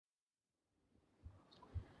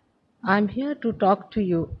I'm here to talk to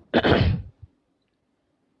you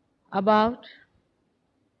about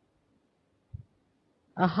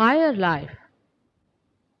a higher life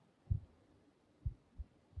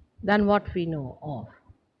than what we know of,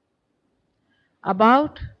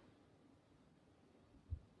 about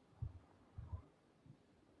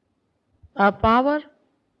a power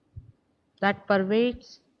that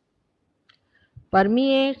permeates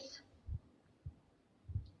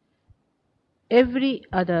every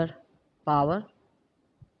other power,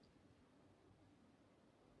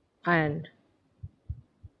 and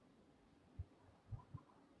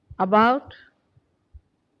about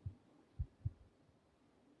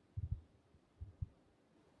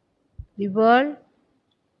the world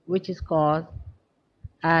which is called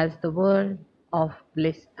as the world of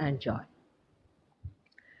bliss and joy.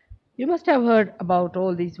 You must have heard about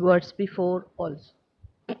all these words before also.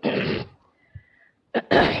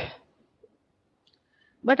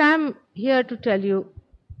 But I'm here to tell you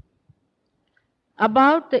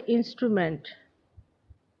about the instrument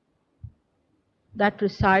that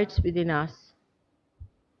resides within us,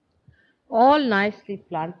 all nicely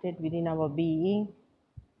planted within our being,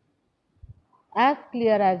 as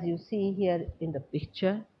clear as you see here in the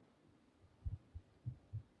picture,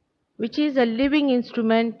 which is a living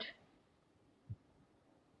instrument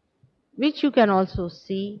which you can also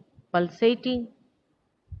see pulsating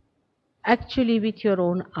actually with your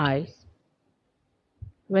own eyes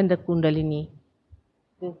when the Kundalini,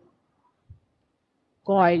 this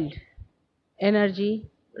coiled energy,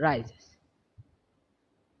 rises.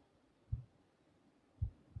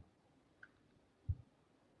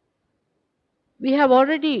 We have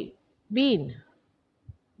already been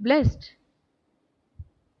blessed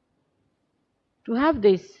to have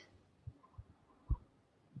this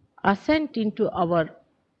ascent into our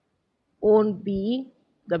own being,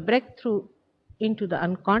 the breakthrough into the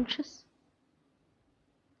unconscious,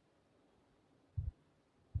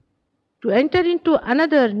 to enter into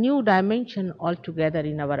another new dimension altogether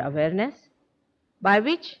in our awareness, by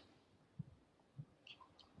which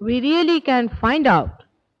we really can find out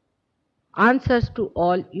answers to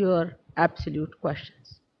all your absolute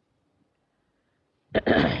questions.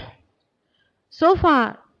 So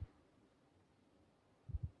far,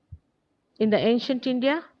 in the ancient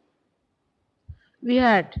India, we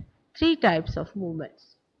had three types of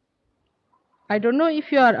movements. I don't know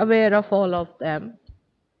if you are aware of all of them,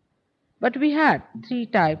 but we had three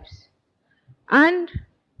types. And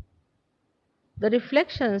the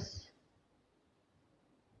reflections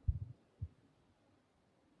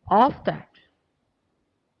of that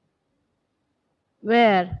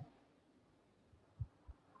were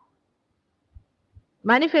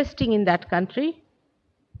manifesting in that country,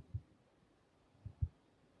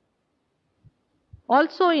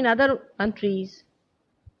 also in other countries,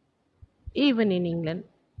 even in England.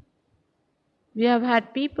 We have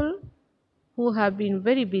had people who have been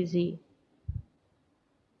very busy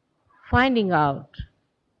finding out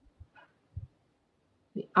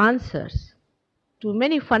the answers to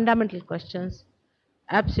many fundamental questions,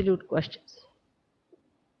 absolute questions.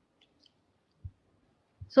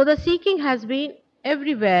 So the seeking has been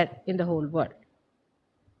everywhere in the whole world.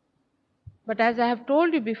 But as I have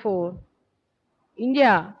told you before,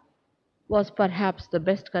 India was perhaps the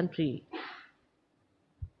best country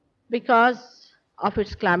because of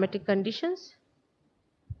its climatic conditions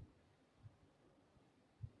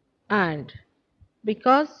and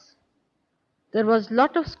because there was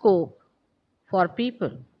lot of scope for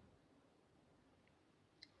people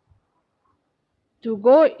to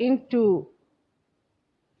go into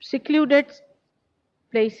secluded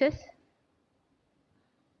places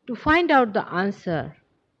to find out the answer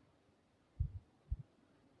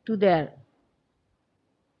to their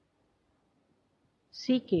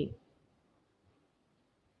seeking.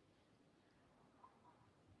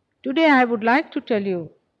 Today I would like to tell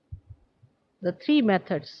you the three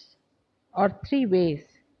methods or three ways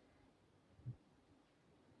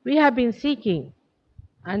we have been seeking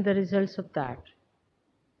and the results of that.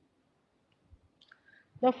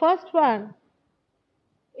 The first one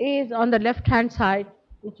is on the left hand side,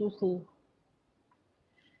 which you see,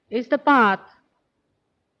 is the path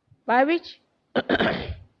by which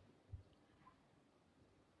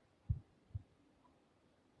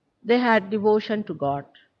they had devotion to God,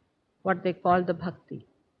 what they call the bhakti.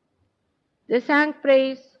 They sang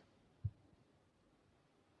praise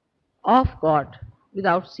of God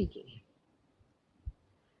without seeking Him.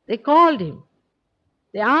 They called Him.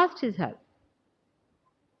 They asked His help.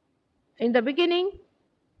 In the beginning,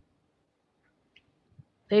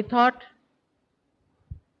 they thought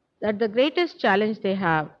that the greatest challenge they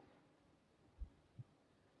have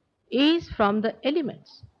is from the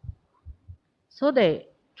elements. So they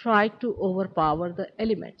tried to overpower the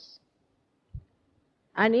elements.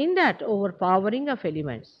 And in that overpowering of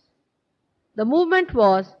elements, the movement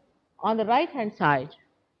was on the right hand side,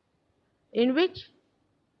 in which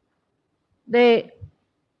they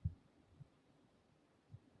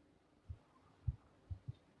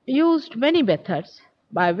used many methods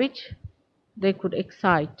by which they could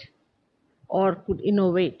excite or could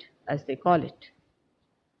innovate, as they call it,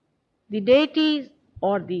 the deities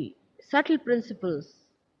or the subtle principles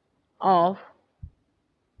of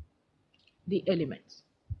the elements.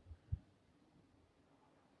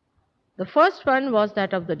 The first one was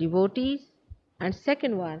that of the devotees, and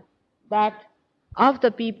second one that of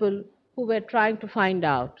the people who were trying to find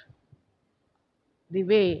out the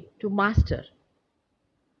way to master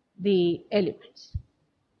the elements.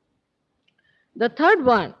 The third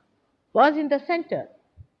one was in the center,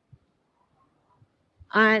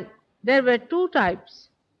 and there were two types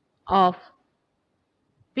of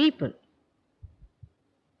people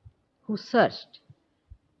who searched.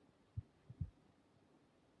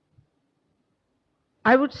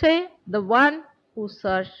 I would say the one who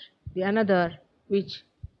searched, the another which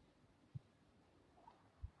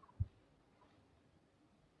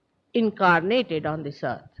incarnated on this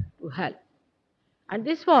earth to help. And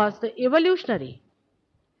this was the evolutionary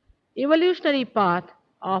path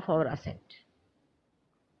of our ascent.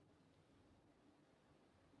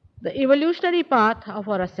 The evolutionary path of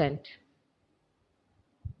our ascent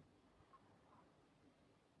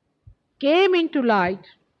came into light.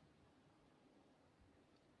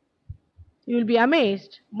 You will be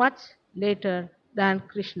amazed much later than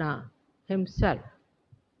Krishna himself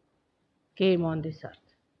came on this earth.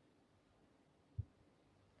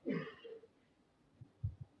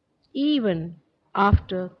 Even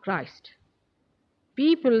after Christ,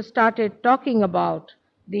 people started talking about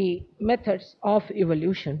the methods of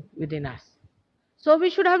evolution within us. So we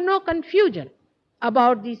should have no confusion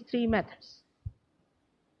about these three methods.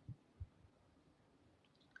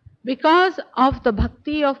 Because of the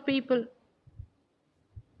bhakti of people,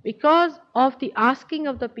 because of the asking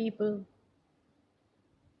of the people,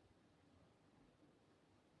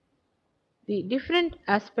 the different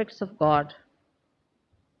aspects of God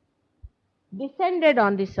descended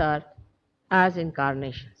on this earth as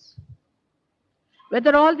incarnations.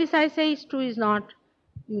 Whether all this I say is true is not,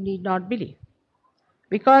 you need not believe.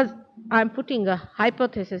 Because I am putting a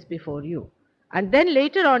hypothesis before you. And then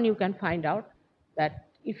later on you can find out that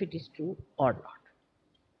if it is true or not.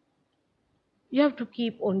 You have to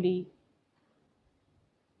keep only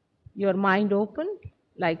your mind open,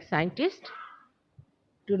 like scientists,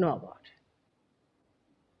 to know about it.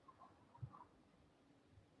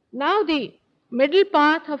 Now the middle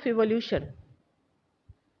path of evolution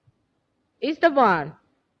is the one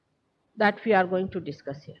that we are going to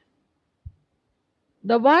discuss here.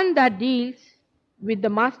 The one that deals with the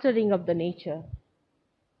mastering of the nature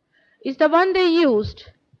is the one they used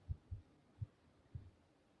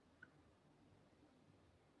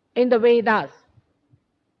in the Vedas,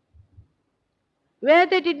 where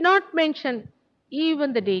they did not mention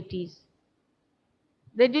even the deities.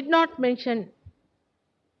 They did not mention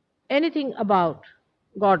anything about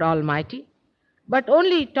God Almighty, but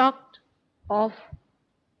only talked of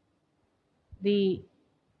the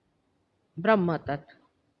Brahma Tattva,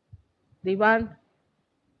 the one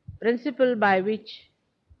principle by which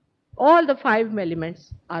all the five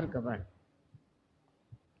elements are governed.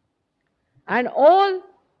 And all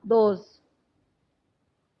those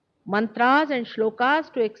mantras and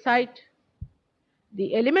shlokas to excite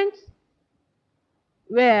the elements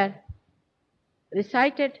were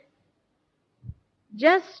recited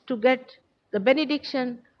just to get the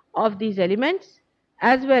benediction of these elements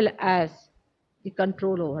as well as the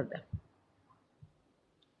control over them.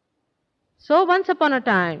 So once upon a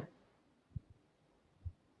time,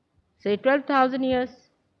 say 12,000 years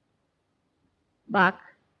back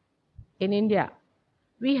in India,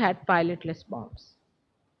 we had pilotless bombs.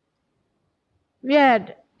 We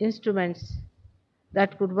had instruments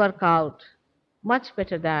that could work out much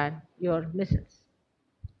better than your missiles.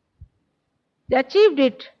 They achieved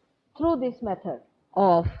it through this method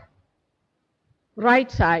of right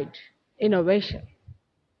side innovation.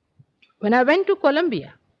 When I went to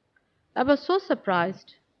Colombia, I was so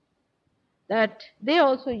surprised that they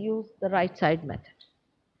also used the right side method.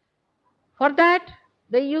 For that,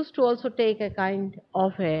 they used to also take a kind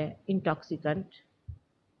of a intoxicant,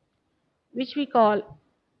 which we call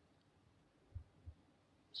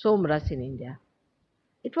somras in India.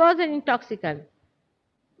 It was an intoxicant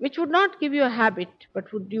which would not give you a habit,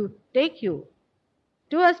 but would take you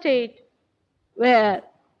to a state where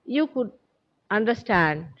you could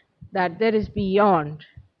understand that there is beyond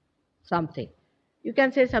something. You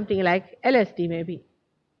can say something like LSD maybe.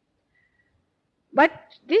 But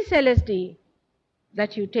this LSD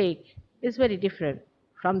that you take is very different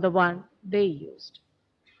from the one they used.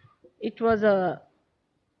 It was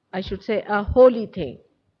I should say, a holy thing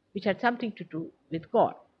which had something to do with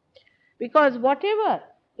God. Because whatever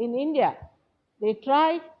in India they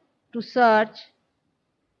tried to search,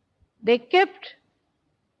 they kept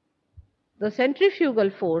the centrifugal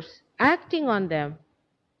force acting on them,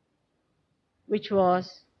 which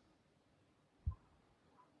was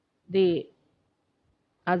the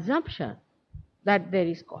assumption that there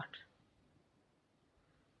is God.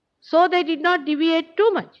 So they did not deviate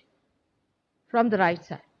too much from the right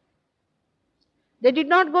side. They did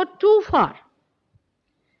not go too far.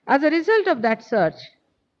 As a result of that search,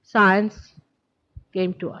 science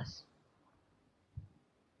came to us.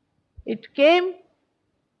 It came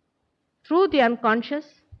through the unconscious,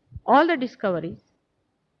 all the discoveries,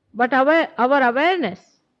 but our awareness,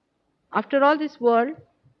 after all, this world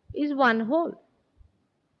is one whole.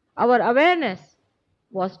 Our awareness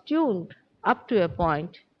was tuned up to a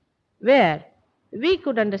point where we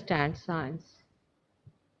could understand science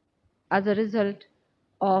as a result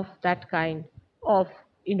of that kind of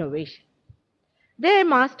innovation. They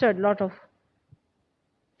mastered a lot of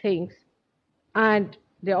things and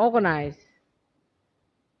they organized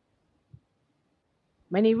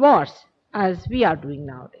many wars as we are doing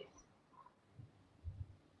nowadays.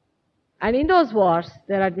 And in those wars,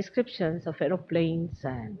 there are descriptions of aeroplanes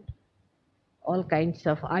and all kinds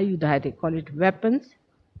of ayudha, they call it weapons,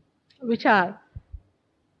 which are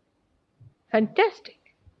fantastic.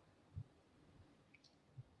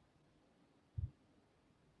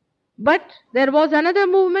 But there was another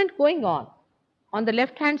movement going on the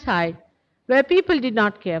left-hand side, where people did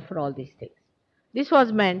not care for all these things. This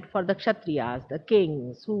was meant for the Kshatriyas, the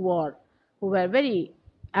kings, who were very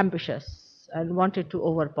ambitious and wanted to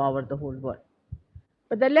overpower the whole world.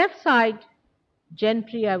 But the left side,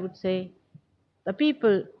 gentry, I would say, the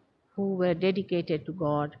people who were dedicated to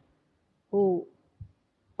God, who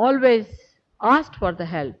always asked for the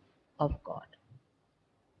help of God,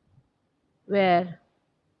 were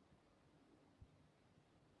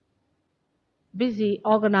busy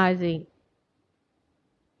organizing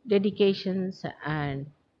dedications and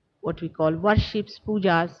what we call worships,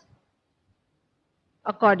 pujas,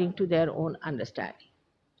 according to their own understanding.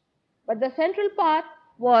 But the central part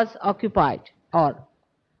was occupied, or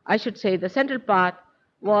I should say the central part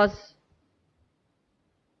was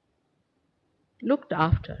looked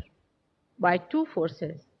after by two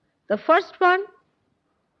forces. The first one,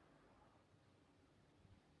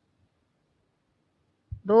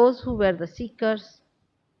 those who were the seekers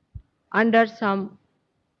under some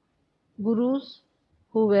gurus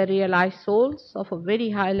who were realized souls of a very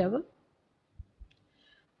high level,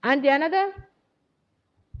 and the another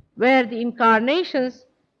were the incarnations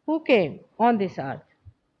who came on this earth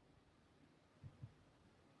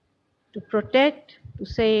to protect, to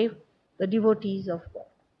save the devotees of God.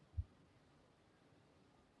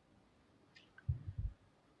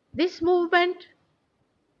 This movement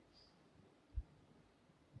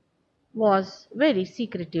was very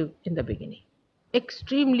secretive in the beginning,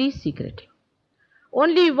 extremely secretive.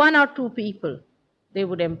 Only one or two people they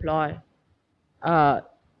would employ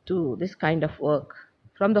to this kind of work.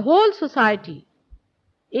 From the whole society,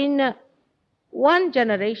 in one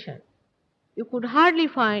generation, you could hardly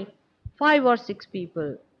find 5 or 6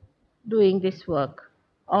 people doing this work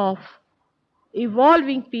of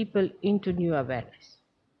evolving people into new awareness.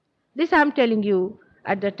 This I am telling you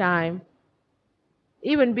at the time,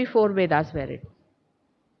 even before Vedas were written.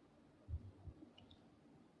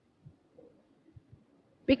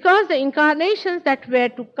 Because the incarnations that were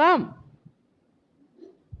to come,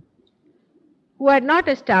 who had not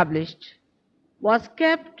established, was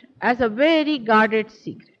kept as a very guarded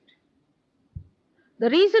secret. The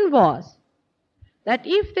reason was that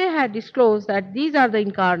if they had disclosed that these are the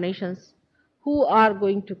incarnations who are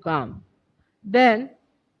going to come, then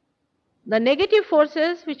the negative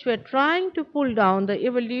forces which were trying to pull down the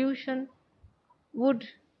evolution would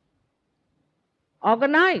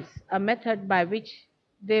organize a method by which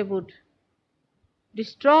they would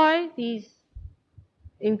destroy these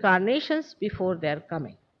incarnations before their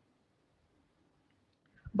coming.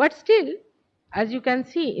 But still, as you can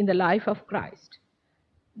see in the life of Christ,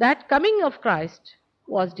 that coming of Christ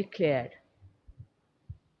was declared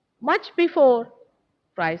much before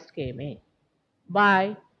Christ came in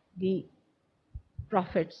by the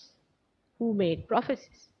prophets who made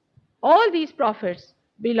prophecies. All these prophets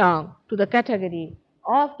belong to the category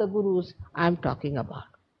of the gurus I am talking about.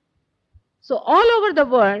 So all over the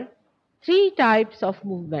world, three types of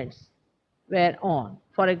movements were on.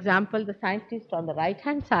 For example, the scientists on the right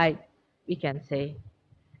hand side, we can say,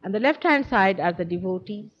 and the left hand side are the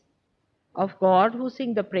devotees of God who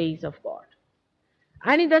sing the praise of God.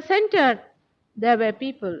 And in the center, there were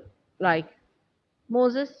people like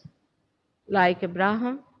Moses, like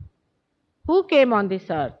Abraham, who came on this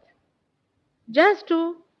earth just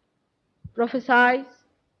to prophesy,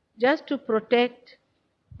 just to protect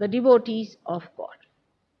the devotees of God.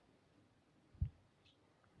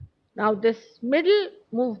 Now, this middle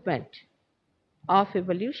movement of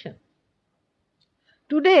evolution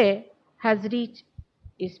today has reached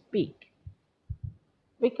its peak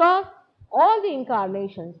because all the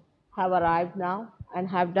incarnations have arrived now and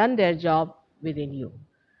have done their job within you.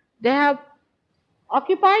 They have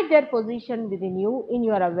occupied their position within you in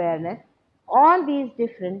your awareness on these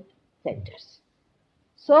different centers.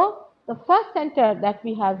 So, the first center that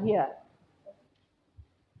we have here,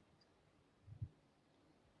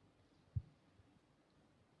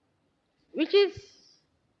 which is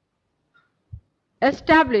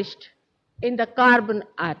established in the carbon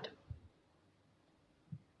atom.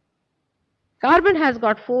 Carbon has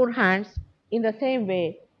got 4 hands. In the same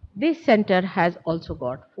way, this center has also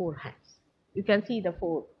got 4 hands. You can see the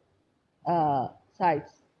 4 sides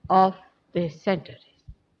of this center.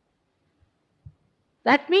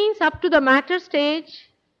 That means up to the matter stage,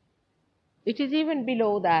 it is even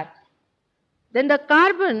below that. Then the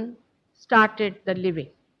carbon started the living.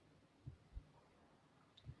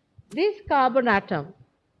 This carbon atom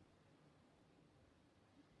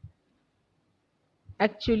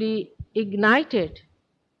actually ignited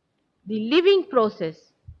the living process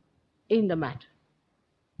in the matter.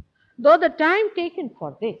 Though the time taken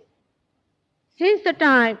for this, since the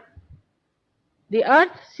time the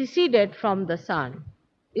earth seceded from the sun,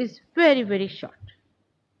 is very, very short.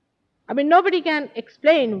 I mean, nobody can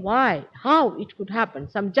explain why, how it could happen.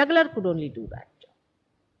 Some juggler could only do that.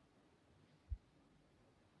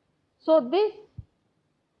 So this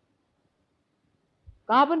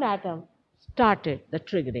carbon atom started the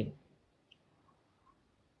triggering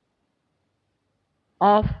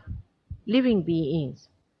of living beings.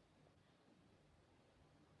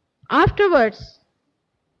 Afterwards,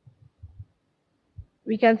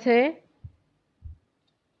 we can say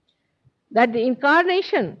that the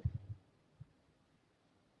incarnation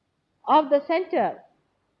of the center,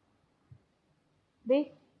 this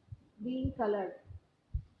green colored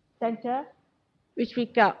center, which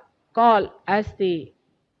we call as the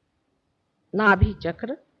Nabhi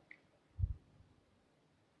Chakra,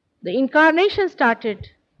 the incarnation started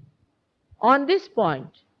on this point,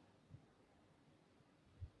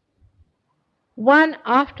 one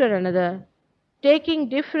after another, taking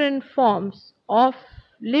different forms of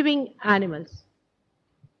living animals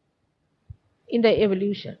in the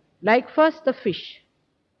evolution. Like first the fish.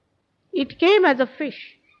 It came as a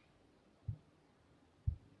fish.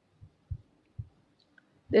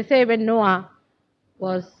 They say when Noah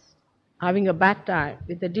was having a bad time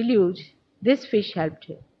with the deluge, this fish helped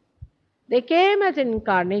him. They came as an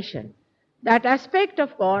incarnation, that aspect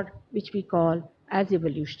of God which we call as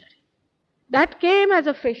evolutionary. That came as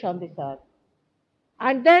a fish on this earth.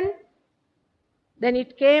 And then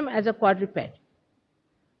it came as a quadruped.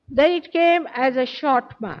 Then it came as a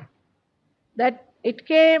short man. That it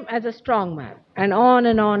came as a strong man. And on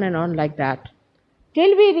and on and on like that.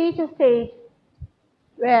 Till we reach a stage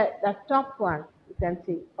where the top one, you can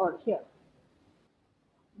see, or here.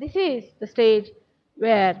 This is the stage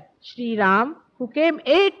where Shri Ram, who came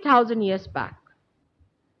 8,000 years back,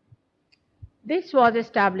 this was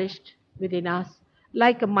established within us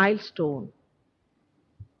like a milestone.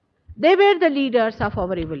 They were the leaders of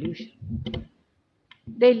our evolution.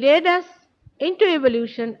 They led us into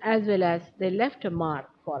evolution as well as they left a mark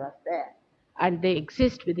for us there, and they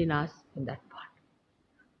exist within us in that part.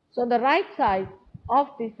 So on the right side of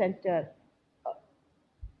the center,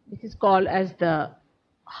 this is called as the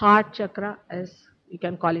heart chakra, as we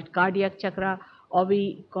can call it cardiac chakra, or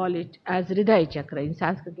we call it as Hridaya chakra in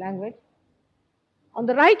Sanskrit language. On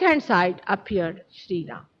the right hand side appeared Shri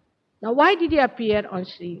Ram. Now why did he appear on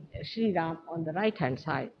Shri Ram on the right hand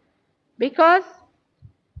side? Because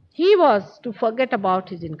he was to forget about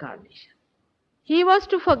his incarnation. He was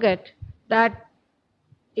to forget that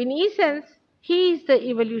in essence he is the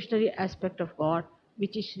evolutionary aspect of God,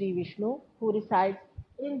 which is Shri Vishnu, who resides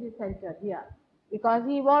in the center here, because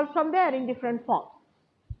he evolved from there in different forms.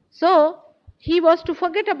 So he was to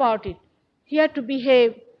forget about it. He had to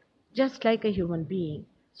behave just like a human being,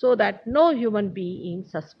 so that no human being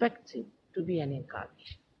suspects him to be an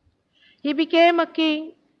incarnation. He became a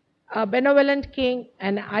king, a benevolent king,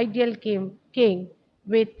 an ideal king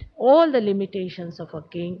with all the limitations of a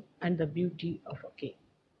king and the beauty of a king.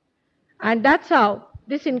 And that's how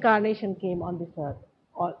this incarnation came on this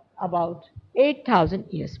earth, about 8,000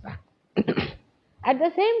 years back. At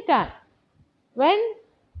the same time, when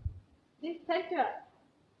this center,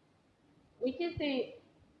 which is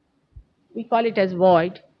we call it as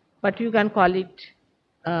void, but you can call it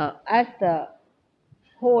as the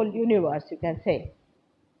whole universe, you can say.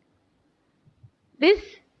 This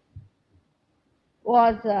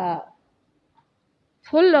was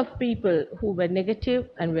full of people who were negative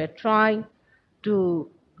and were trying to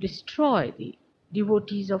destroy the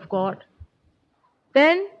devotees of God.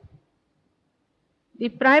 Then the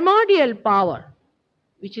primordial power,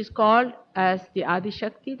 which is called as the Adi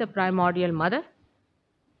Shakti, the primordial mother,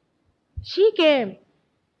 she came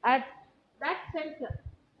at that center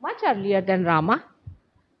much earlier than Rama.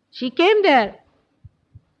 She came there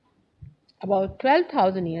about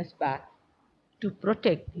 12,000 years back to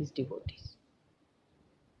protect these devotees.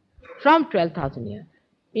 From 12,000 years,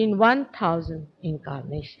 in 1,000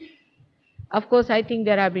 incarnations. Of course, I think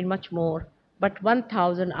there have been much more, but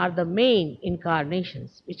 1,000 are the main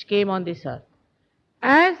incarnations which came on this earth.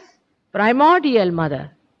 As primordial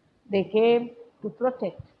mother, they came to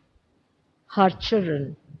protect her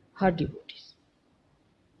children, her devotees.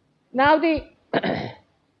 Now the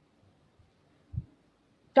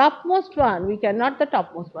topmost one, not the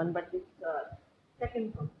topmost one, but this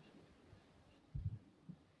second one.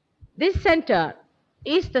 This center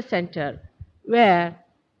is the center where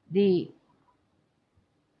the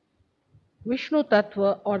Vishnu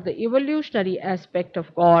Tattva, or the evolutionary aspect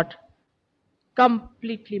of God,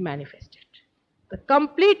 completely manifested. The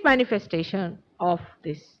complete manifestation of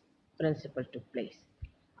this principle took place.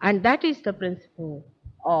 And that is the principle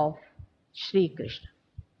of Shri Krishna.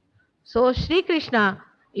 So Shri Krishna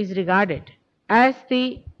is regarded as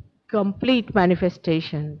the complete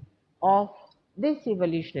manifestation of this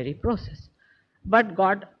evolutionary process. But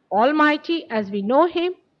God Almighty, as we know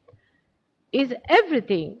Him, is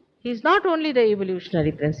everything. He is not only the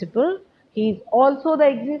evolutionary principle, He is also the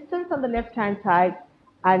existence on the left-hand side,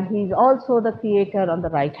 and He is also the creator on the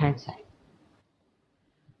right-hand side.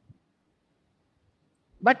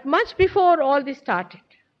 But much before all this started,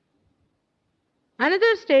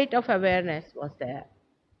 another state of awareness was there.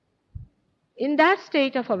 In that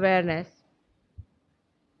state of awareness,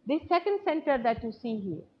 this second center that you see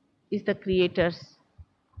here is the Creator's.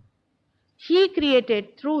 He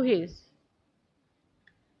created through His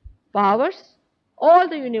powers all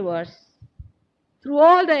the universe, through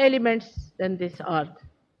all the elements in this earth.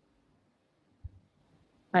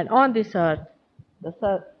 And on this earth,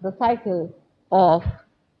 the cycle of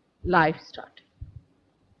life started.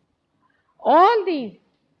 All these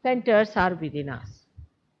centers are within us.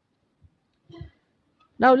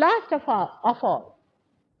 Now, last of all,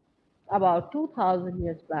 about 2,000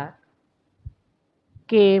 years back,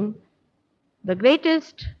 came the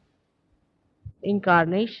greatest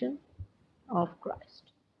incarnation of Christ.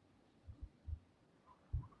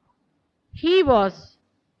 He was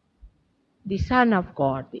the Son of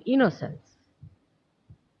God, the innocence.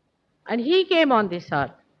 And He came on this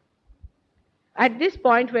earth. At this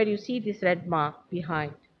point where you see this red mark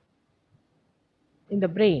behind, in the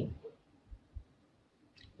brain,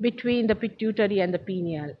 between the pituitary and the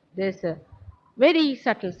pineal, there's a very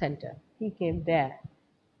subtle center. He came there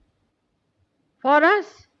for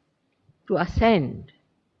us to ascend,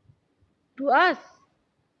 to us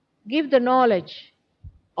give the knowledge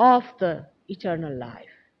of the eternal life,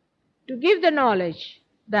 to give the knowledge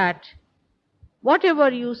that whatever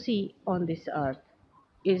you see on this earth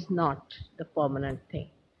is not the permanent thing.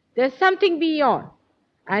 There's something beyond.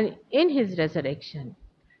 And in His resurrection,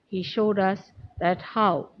 He showed us that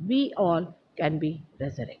how we all can be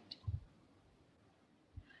resurrected.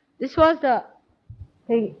 This was the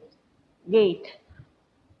gate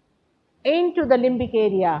into the limbic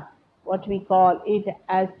area, what we call it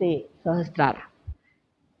as the Sahasrara,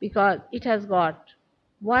 because it has got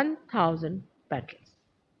 1,000 petals.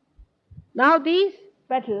 Now these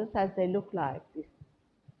petals, as they look like this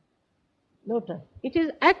lotus, it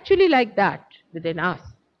is actually like that within us,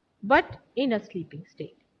 but in a sleeping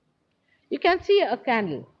state. You can see a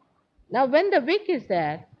candle. Now when the wick is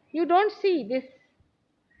there, you don't see this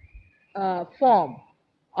form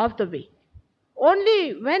of the wick.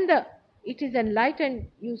 Only when it is enlightened,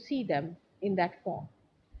 you see them in that form.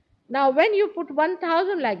 Now when you put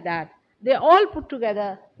 1,000 like that, they all put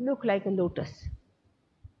together look like a lotus.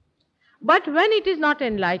 But when it is not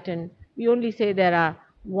enlightened, we only say there are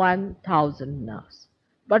 1,000 nerves.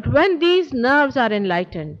 But when these nerves are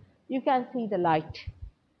enlightened, you can see the light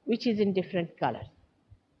which is in different colors.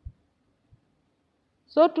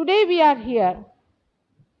 So today we are here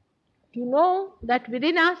to know that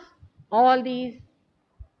within us all these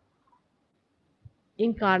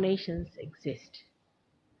incarnations exist,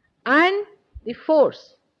 and the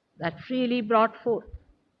force that freely brought forth,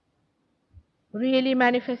 really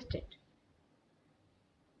manifested,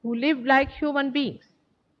 who lived like human beings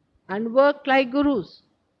and worked like gurus,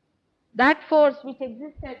 that force which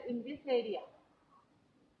existed in this area,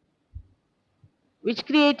 which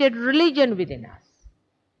created religion within us.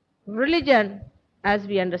 Religion, as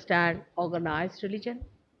we understand, organized religion,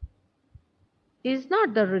 is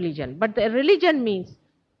not the religion, but the religion means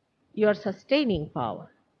your sustaining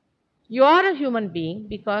power. You are a human being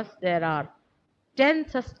because there are 10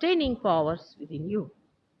 sustaining powers within you.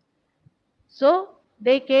 So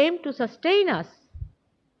they came to sustain us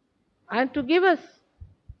and to give us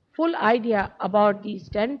full idea about these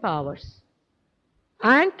 10 powers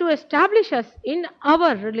and to establish us in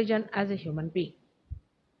our religion as a human being.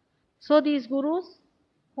 So these gurus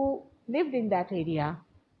who lived in that area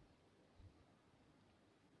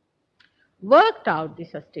worked out the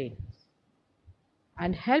sustenance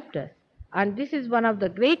and helped us. And this is one of the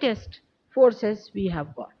greatest forces we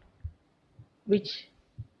have got, which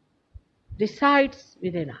resides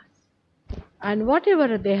within us. And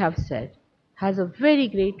whatever they have said has a very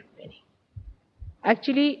great meaning.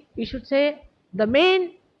 Actually, we should say the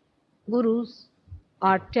main gurus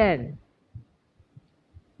are 10,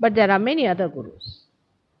 but there are many other gurus.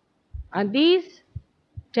 And these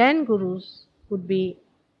 10 gurus could be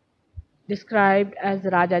described as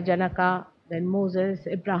Raja Janaka, then Moses,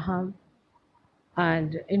 Abraham,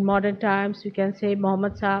 and in modern times we can say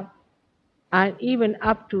Muhammad Sahib, and even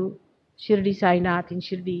up to Shri Sainath in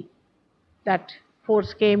Shirdi. That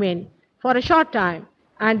force came in for a short time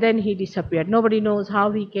and then he disappeared. Nobody knows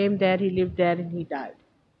how he came there, he lived there and he died.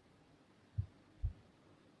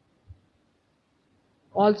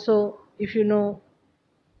 Also, if you know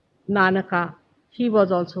Nanaka, he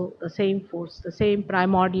was also the same force, the same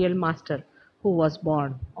primordial master who was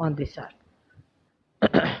born on this earth.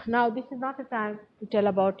 Now, this is not a time to tell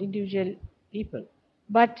about individual people,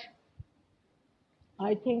 but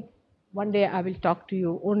I think one day I will talk to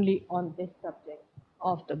you only on this subject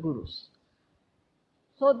of the gurus.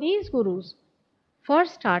 So these gurus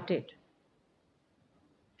first started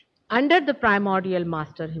under the primordial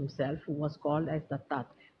master himself, who was called as Dattatreya.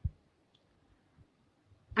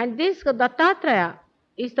 And this Dattatreya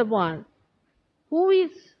is the one who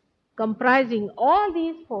is comprising all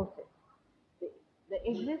these forces, the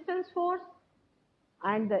existence force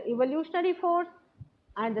and the evolutionary force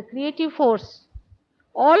and the creative force,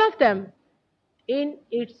 all of them in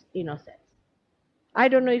its innocence. I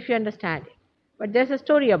don't know if you understand it, but there's a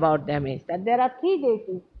story about them is that there are 3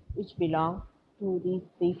 deities which belong to these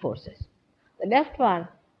 3 forces. The left one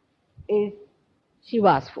is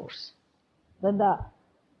Shiva's force. Then the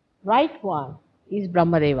right one is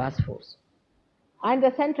Brahmadeva's force. And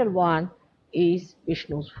the central one is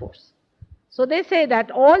Vishnu's force. So they say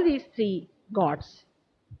that all these 3 gods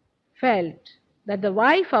felt that the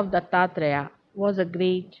wife of Dattatreya was a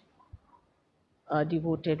great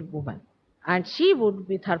devoted woman, and she would,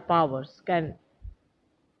 with her powers, can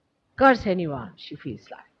curse anyone she feels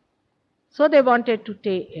like. So they wanted to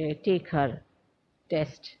take her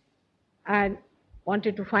test and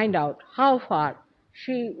wanted to find out how far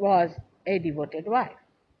she was a devoted wife.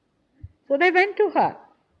 So they went to her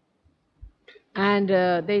and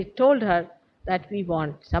they told her that we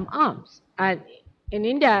want some alms. And in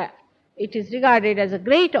India, it is regarded as a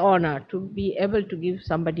great honor to be able to give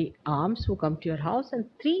somebody alms who come to your house. And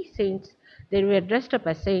 3 saints, they were dressed up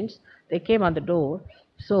as saints, they came on the door.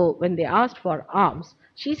 So when they asked for alms,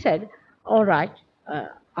 she said, all right,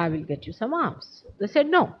 I will get you some alms. They said,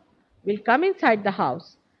 no, we'll come inside the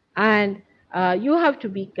house and you have to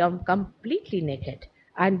become completely naked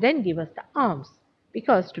and then give us the alms.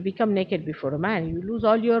 Because to become naked before a man, you lose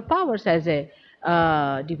all your powers as a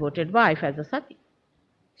devoted wife, as a sati.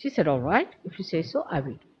 She said, all right, if you say so, I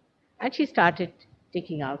will do. And she started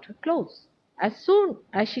taking out her clothes. As soon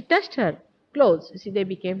as she touched her clothes, see, they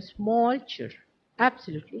became small children,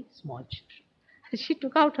 absolutely small children. She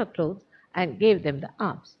took out her clothes and gave them the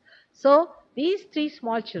alms. So these 3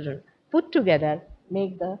 small children put together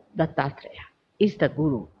make the Dattatreya, is the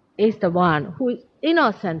guru, is the one who is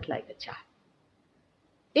innocent like a child.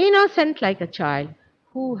 Innocent like a child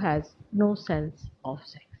who has no sense of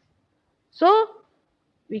sex. So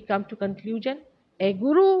we come to conclusion, a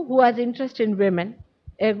guru who has interest in women,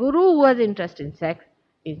 a guru who has interest in sex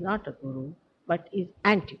is not a guru, but is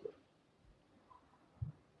anti-guru.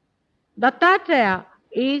 Dattatreya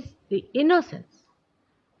is the innocence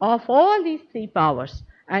of all these three powers.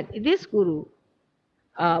 And this guru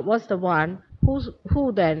was the one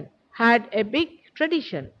who then had a big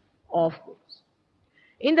tradition of gurus.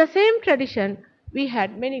 In the same tradition, we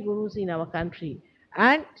had many gurus in our country,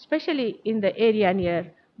 and especially in the area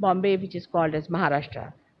near Bombay, which is called as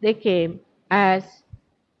Maharashtra. They came as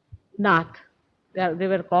Nath. They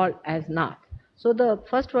were called as Nath. So the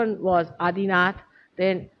first one was Adinath,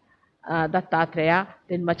 then Dattatreya,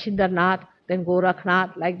 then Machindranath, then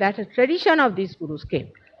Gorakhnath. Like that, a tradition of these gurus came.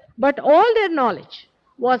 But all their knowledge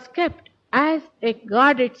was kept as a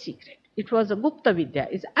guarded secret. It was a Gupta Vidya.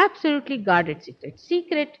 It's absolutely guarded secret.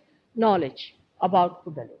 Secret knowledge about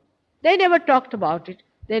Kundalini. They never talked about it.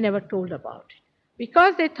 They never told about it.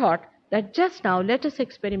 Because they thought that just now let us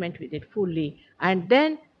experiment with it fully and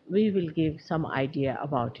then we will give some idea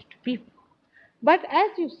about it to people. But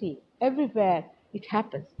as you see, everywhere it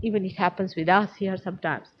happens, even it happens with us here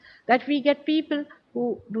sometimes, that we get people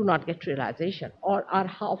who do not get realization or are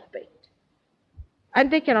half-baked. And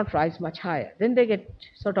they cannot rise much higher. Then they get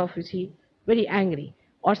sort of, you see, very angry.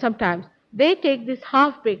 Or sometimes they take this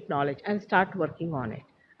half-baked knowledge and start working on it.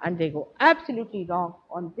 And they go absolutely wrong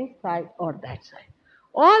on this side or that side.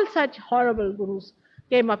 All such horrible gurus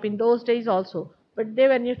came up in those days also, but they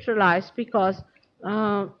were neutralized because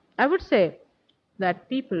I would say that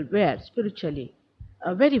people were spiritually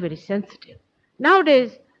very, very sensitive.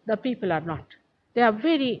 Nowadays, the people are not. They are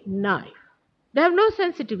very naive. They have no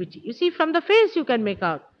sensitivity. You see, from the face you can make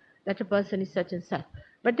out that a person is such and such.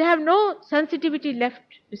 But they have no sensitivity left.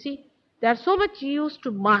 You see, they are so much used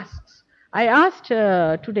to masks. I asked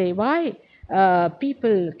today why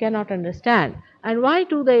people cannot understand and why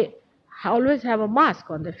do they always have a mask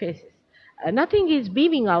on their faces. Nothing is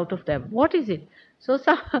beaming out of them. What is it? So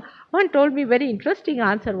someone told me very interesting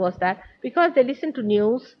answer was that because they listen to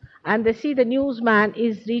news and they see the newsman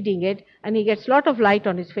is reading it and he gets a lot of light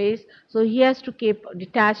on his face, so he has to keep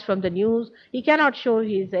detached from the news. He cannot show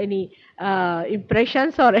his any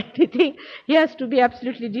impressions or anything. He has to be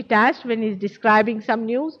absolutely detached when he's describing some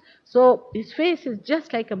news. So his face is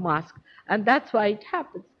just like a mask, and that's why it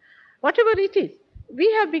happens. Whatever it is,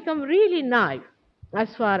 we have become really naive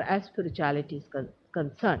as far as spirituality is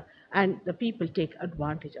concerned, and the people take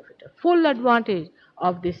advantage of it, a full advantage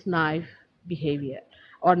of this naive behavior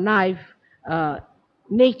or naive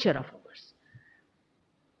nature of ours.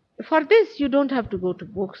 For this, you don't have to go to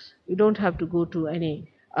books, you don't have to go to any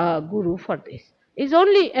guru for this. It's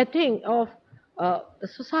only a thing of the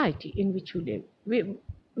society in which you live.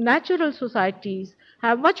 Natural societies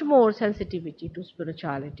have much more sensitivity to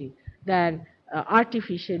spirituality than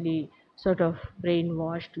artificially sort of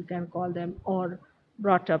brainwashed, you can call them, or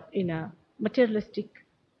brought up in a materialistic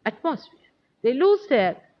atmosphere. They lose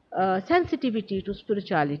their sensitivity to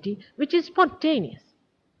spirituality, which is spontaneous.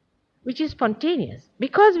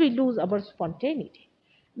 Because we lose our spontaneity.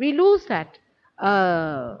 We lose that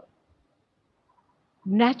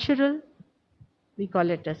natural, we call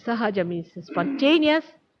it a Sahaja, means spontaneous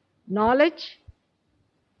knowledge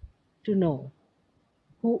to know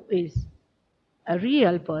who is a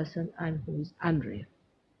real person and who is unreal.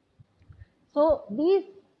 So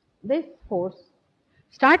this force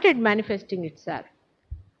started manifesting itself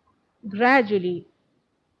gradually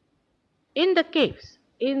in the caves,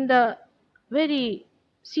 in the very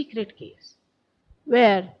secret caves,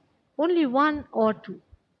 where only one or two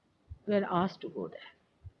were asked to go there.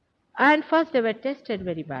 And first they were tested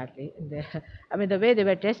very badly. The way they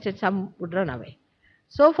were tested, some would run away.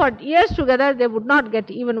 So for years together, they would not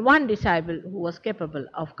get even one disciple who was capable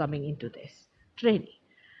of coming into this training.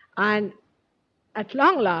 And at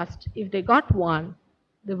long last, if they got one,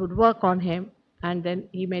 they would work on him, and then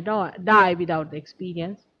he may die without the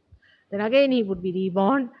experience. Then again he would be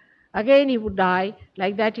reborn, again he would die.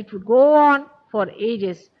 Like that it would go on for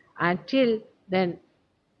ages until then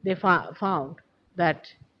they found that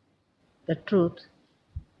the truth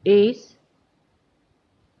is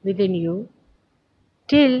within you,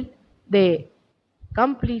 till they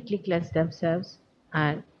completely cleansed themselves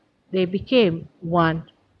and they became one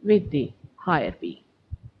with the higher being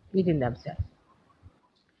within themselves.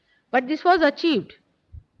 But this was achieved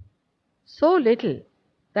so little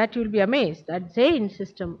that you will be amazed that Jain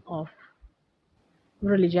system of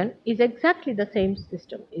religion is exactly the same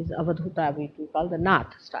system is Avadhuta, we call the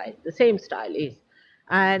Nath style. The same style is.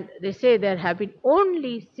 And they say there have been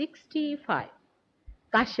only 65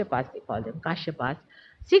 Kashyapas, they call them Kashyapas,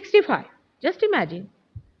 65. Just imagine,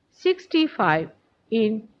 65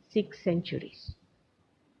 in 6 centuries.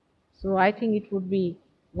 So I think it would be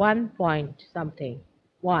 1 point something,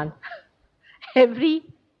 1 every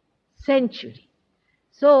century.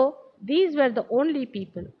 So these were the only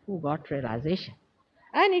people who got realization.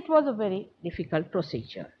 And it was a very difficult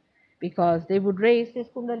procedure because they would raise this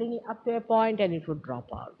Kundalini up to a point and it would drop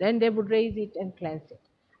out. Then they would raise it and cleanse it.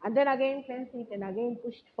 And then again cleanse it and again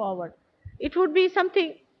push it forward. It would be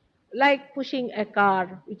something like pushing a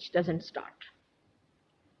car which doesn't start.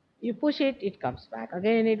 You push it, it comes back.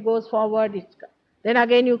 Again, it goes forward. Then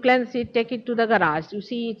again, you cleanse it, take it to the garage. You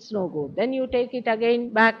see it's no good. Then you take it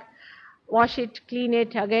again back, wash it, clean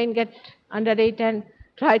it, again get under it and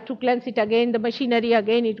try to cleanse it again. The machinery,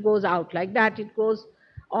 again, it goes out. Like that, it goes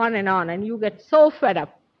on. And you get so fed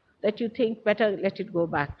up that you think better let it go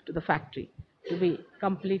back to the factory to be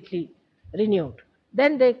completely renewed.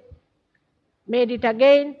 Then they made it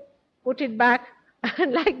again, put it back,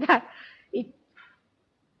 and like that,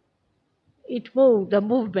 it moved, the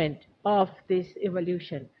movement of this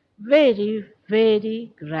evolution very,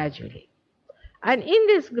 very gradually. And in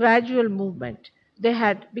this gradual movement, they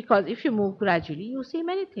had, because if you move gradually, you see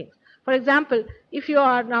many things. For example, if you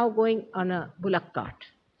are now going on a bullock cart,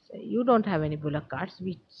 say you don't have any bullock carts,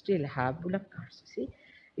 we still have bullock carts, you see.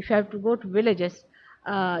 If you have to go to villages,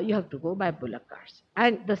 you have to go by bullock carts.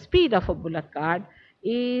 And the speed of a bullock cart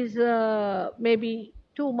is maybe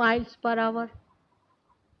 2 miles per hour,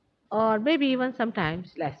 or maybe even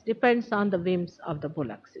sometimes less, depends on the whims of the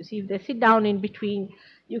bullocks. You see, if they sit down in between,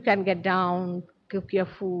 you can get down, cook your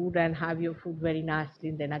food and have your food very nicely,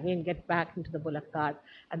 and then again get back into the bullock cart,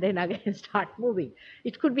 and then again start moving.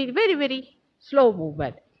 It could be very, very slow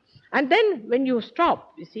movement. And then when you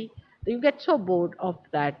stop, you see, you get so bored of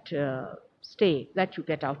that stay that you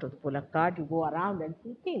get out of the bullock cart, you go around and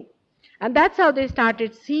see things. And that's how they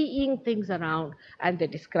started seeing things around, and they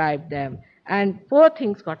described them. And poor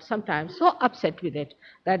things got sometimes so upset with it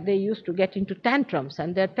that they used to get into tantrums.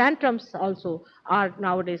 And their tantrums also are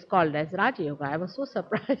nowadays called as Raja Yoga. I was so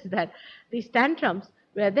surprised that these tantrums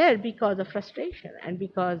were there because of frustration and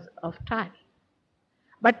because of time.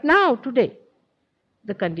 But now, today,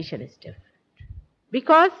 the condition is different.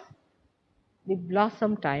 Because the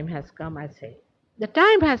blossom time has come, I say. The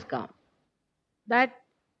time has come that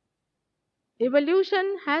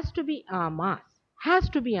evolution has to be amas. Has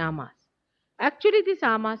to be amas. Actually, this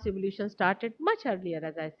amas evolution started much earlier,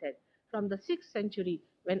 as I said, from the 6th century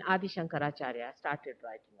when Adi Shankaracharya started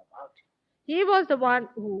writing about it. He was the one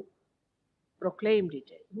who proclaimed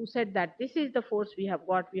it, who said that this is the force we have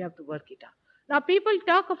got, we have to work it out. Now, people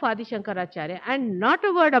talk of Adi Shankaracharya and not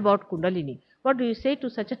a word about Kundalini. What do you say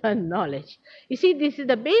to such a knowledge? You see, this is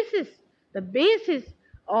the basis. The basis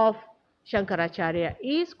of Shankaracharya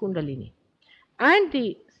is Kundalini. And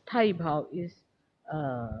the Sthai Bhav is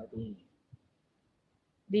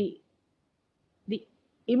the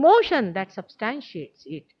emotion that substantiates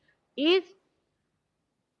it is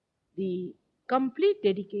the complete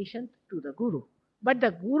dedication to the Guru. But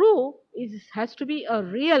the Guru has to be a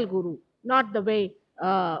real Guru, not the way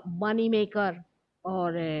money maker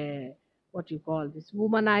or what you call this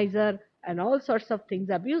womanizer and all sorts of things,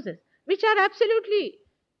 abuses, which are absolutely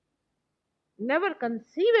never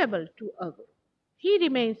conceivable to a Guru. He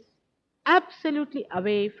remains absolutely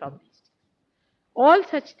away from these things. All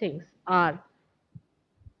such things are,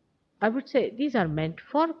 I would say, these are meant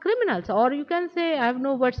for criminals, or you can say, I have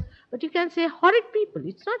no words, but you can say horrid people.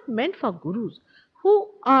 It's not meant for gurus, who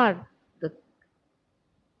are the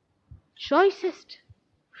choicest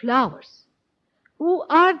flowers, who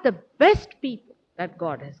are the best people that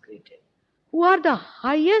God has created, who are the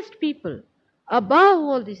highest people above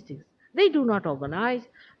all these things. They do not organize,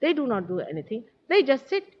 they do not do anything, they just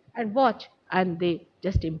sit and watch, and they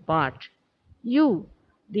just impart you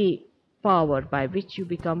the power by which you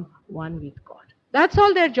become one with God. That's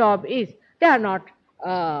all their job is. They are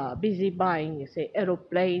not busy buying, say,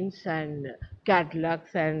 aeroplanes and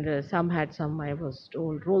Cadillacs, and some had some, I was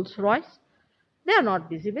told, Rolls Royce. They are not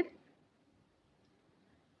busy with it.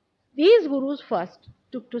 These gurus first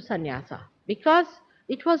took to sannyasa because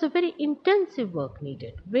it was a very intensive work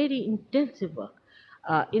needed, very intensive work.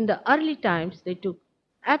 In the early times, they took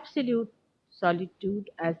absolute solitude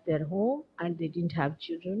as their home, and they didn't have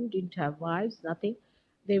children, didn't have wives, nothing.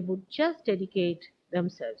 They would just dedicate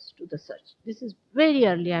themselves to the search. This is very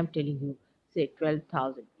early, I'm telling you, say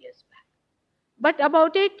 12,000 years back. But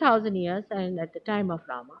about 8,000 years, and at the time of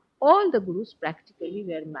Rama, all the gurus practically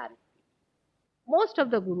were married. Most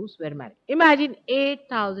of the gurus were married. Imagine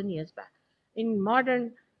 8,000 years back. In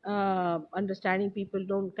modern understanding,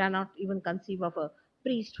 people cannot even conceive of a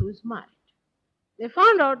priest who is married. They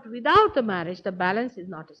found out without the marriage, the balance is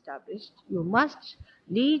not established. You must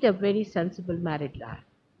lead a very sensible married life.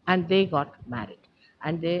 And they got married.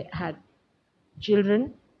 And they had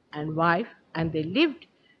children and wife, and they lived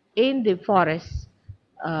in the forests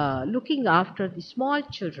looking after the small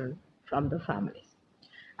children from the families.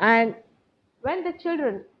 And when the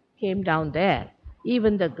children came down there,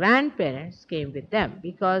 even the grandparents came with them,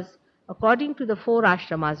 because according to the 4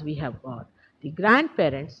 ashramas we have got, the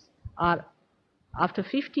grandparents are, after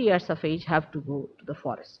 50 years of age, have to go to the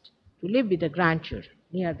forest to live with the grandchildren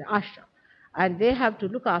near the ashram. And they have to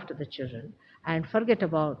look after the children and forget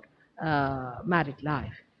about married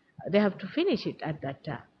life. They have to finish it at that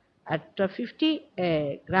time. At 50,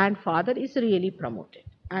 a grandfather is really promoted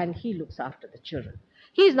and he looks after the children.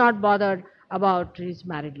 He is not bothered about his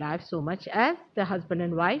married life so much as the husband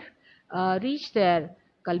and wife reach their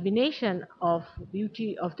culmination of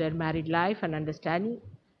beauty of their married life and understanding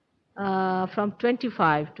from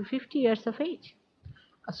 25 to 50 years of age.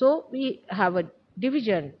 So we have a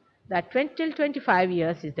division that till 25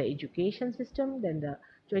 years is the education system, then the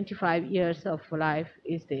 25 years of life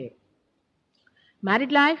is the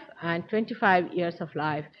married life, and 25 years of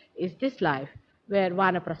life is this life where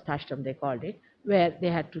Vanaprasthashram they called it, where they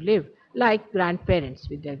had to live like grandparents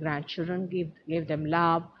with their grandchildren, gave them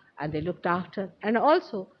love and they looked after. And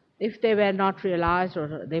also, if they were not realized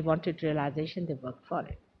or they wanted realization, they worked for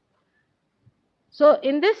it. So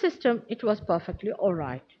in this system, it was perfectly all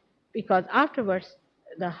right, because afterwards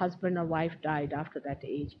the husband or wife died after that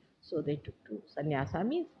age, so they took to sannyasa,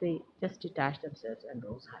 means they just detached themselves and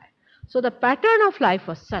rose high. So the pattern of life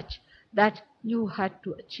was such that you had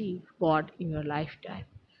to achieve God in your lifetime.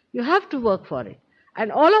 You have to work for it.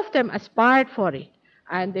 And all of them aspired for it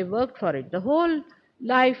and they worked for it. The whole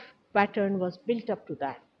life pattern was built up to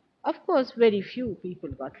that. Of course, very few people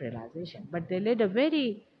got realization, but they led a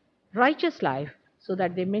very righteous life so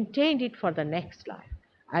that they maintained it for the next life.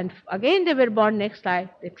 And again they were born next life,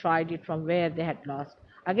 they tried it from where they had lost.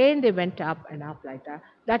 Again they went up and up like that.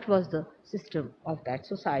 That was the system of that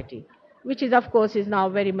society, which is of course is now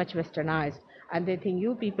very much westernized, and they think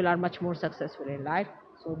you people are much more successful in life,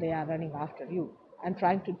 so they are running after you and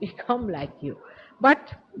trying to become like you.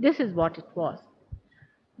 But this is what it was.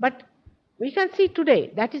 But we can see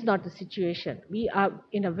today that is not the situation. We are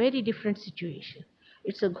in a very different situation.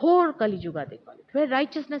 It's a ghor Kali Yuga, they call it, where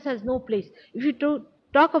righteousness has no place. If you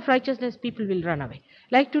talk of righteousness, people will run away.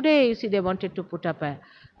 Like today, you see, they wanted to put up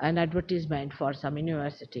an advertisement for some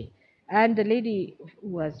university. And the lady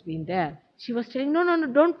who has been there, she was telling, no,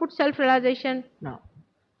 don't put self-realization. No.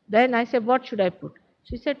 Then I said, what should I put?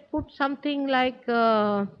 She said, put something like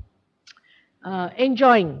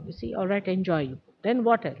enjoying. You see, all right, enjoy. Then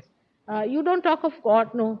what else? You don't talk of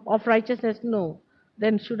God, no. Of righteousness, no.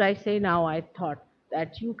 Then should I say now, I thought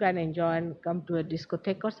that you can enjoy and come to a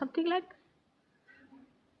discotheque or something like that?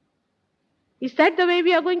 Is that the way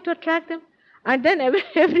we are going to attract them? And then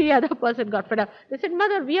every other person got fed up. They said,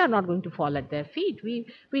 Mother, we are not going to fall at their feet. We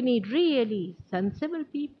need really sensible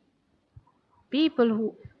people. People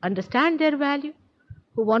who understand their value,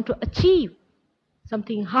 who want to achieve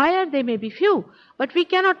something higher. They may be few, but we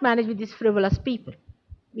cannot manage with these frivolous people.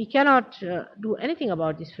 We cannot do anything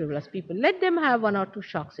about these frivolous people. Let them have 1 or 2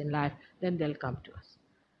 shocks in life, then they'll come to us.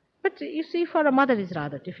 But you see, for a mother it's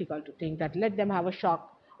rather difficult to think that let them have a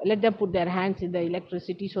shock, let them put their hands in the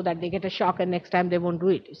electricity so that they get a shock and next time they won't do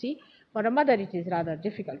it. You see, for a mother it is rather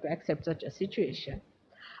difficult to accept such a situation.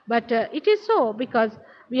 But it is so, because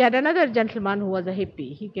we had another gentleman who was a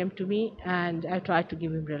hippie. He came to me and I tried to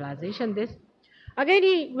give him realization this. Again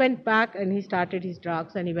he went back and he started his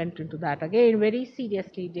drugs and he went into that again very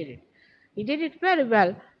seriously. Did it. He did it very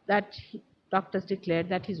well that doctors declared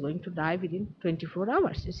that he's going to die within 24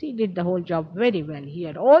 hours. You see, he did the whole job very well. He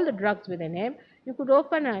had all the drugs within him. You could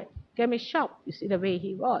open a chemist shop, you see the way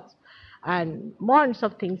he was. And months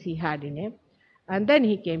of things he had in him. And then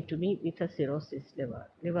he came to me with a cirrhosis liver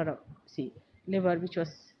which was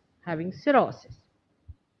having cirrhosis.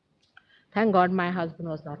 Thank God my husband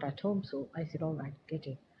was not at home, so I said, all right, get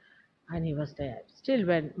him. And he was there. Still,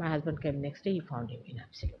 when my husband came next day, he found him in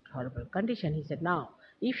absolute horrible condition. He said, now,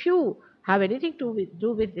 if you have anything to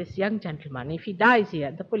do with this young gentleman, if he dies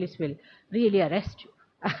here, the police will really arrest you.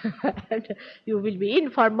 And you will be in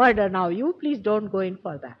for murder now. You please don't go in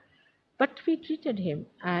for that. But we treated him,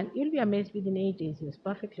 and you'll be amazed, within 8 days, he was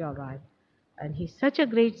perfectly all right. And he's such a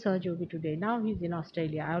great surgeon today. Now he's in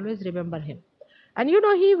Australia. I always remember him. And you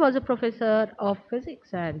know, he was a professor of physics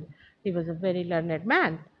and he was a very learned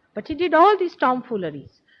man. But he did all these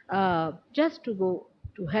tomfooleries just to go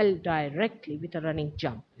to hell directly with a running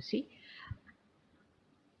jump, you see.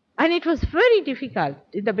 And it was very difficult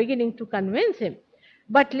in the beginning to convince him.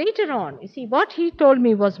 But later on, you see, what he told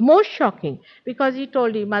me was most shocking, because he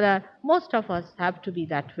told me, Mother, most of us have to be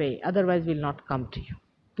that way, otherwise we'll not come to you.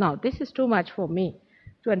 Now, this is too much for me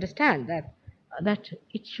to understand that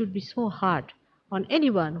it should be so hard on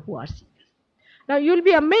anyone who are serious. Now, you'll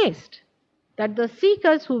be amazed that the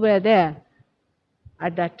seekers who were there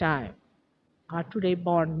at that time are today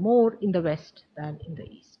born more in the West than in the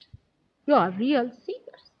East. You are real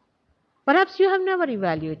seekers. Perhaps you have never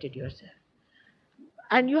evaluated yourself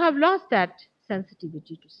and you have lost that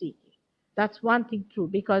sensitivity to seeking. That's one thing true,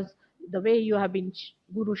 because the way you have been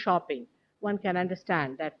guru shopping, one can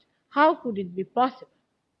understand that how could it be possible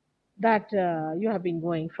that you have been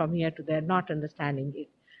going from here to there, not understanding it.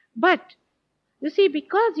 But you see,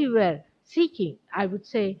 because you were seeking, I would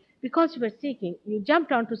say, because you were seeking, you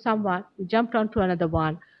jumped onto someone, you jumped onto another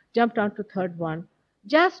one, jumped onto third one,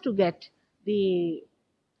 just to get the,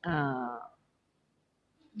 uh,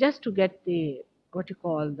 just to get the, what you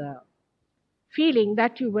call, the feeling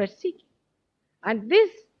that you were seeking. And this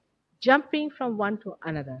jumping from one to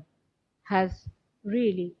another has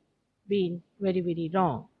really been very, very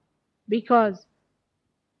wrong, because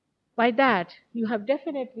by that you have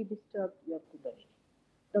definitely disturbed your kundalini.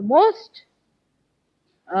 The most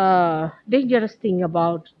dangerous thing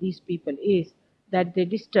about these people is that they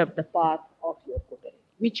disturb the path of your kundalini,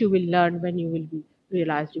 which you will learn when you will be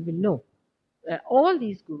realized, you will know. All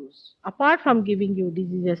these gurus, apart from giving you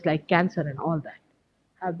diseases like cancer and all that,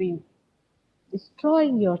 have been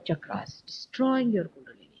destroying your chakras, destroying your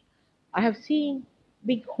kundalini. I have seen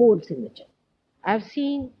big holes in the chakra. I have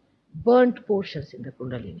seen burnt portions in the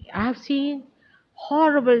kundalini. I have seen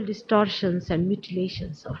horrible distortions and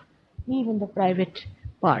mutilations of even the private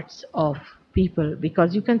parts of people,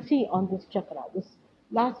 because you can see on this chakra, this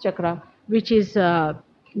last chakra, which is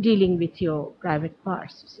dealing with your private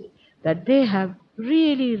parts, you see, that they have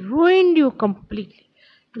really ruined you completely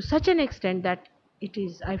to such an extent that it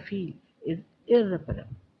is, I feel, is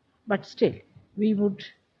irreparable. But still, we would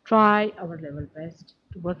try our level best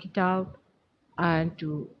to work it out and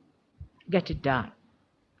to get it done.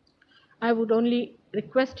 I would only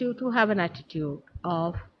request you to have an attitude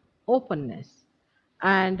of openness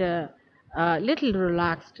and little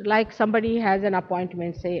relaxed, like somebody has an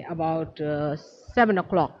appointment, say about 7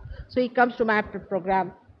 o'clock. So he comes to my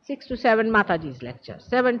program 6 to 7 Mataji's lecture,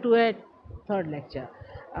 7 to 8 third lecture,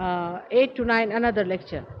 8 to 9 another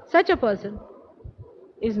lecture. Such a person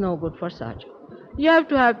is no good for Sahaja. You have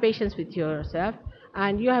to have patience with yourself,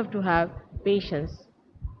 and you have to have patience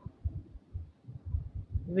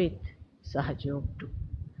with Sahaja too.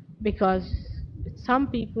 Because some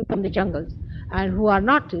people from the jungles and who are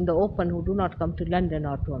not in the open, who do not come to London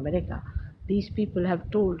or to America, these people have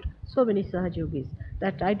told so many Sahajogis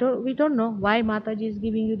that we don't know why Mataji is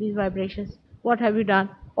giving you these vibrations. What have you done?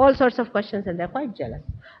 All sorts of questions, and they're quite jealous.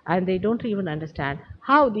 And they don't even understand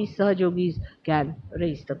how these Sahajogis can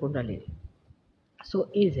raise the Kundalini so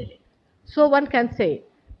easily. So one can say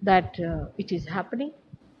that it is happening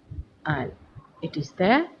and it is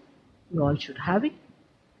there. You all should have it,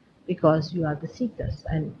 because you are the seekers,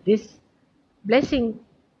 and this blessing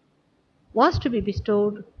was to be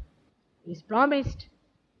bestowed, is promised,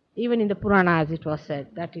 even in the Purana, as it was said,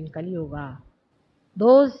 that in Kali Yuga,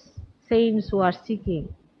 those saints who are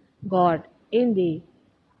seeking God in the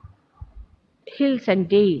hills and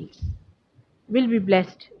dales will be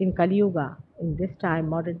blessed in Kali Yuga, in this time,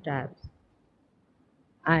 modern times,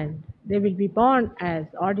 and they will be born as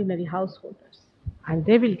ordinary householders, and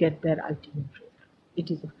they will get their ultimate fruit.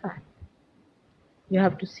 It is a fact. You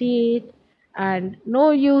have to see it, and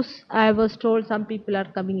no use. I was told some people are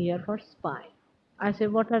coming here for spying. I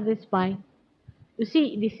said, what are they spying? You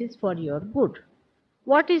see, this is for your good.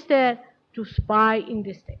 What is there to spy in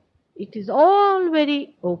this thing? It is all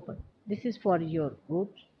very open. This is for your good,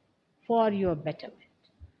 for your betterment,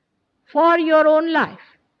 for your own life.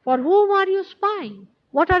 For whom are you spying?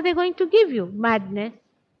 What are they going to give you? Madness.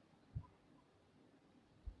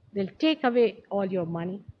 They'll take away all your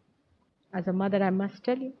money. As a mother, I must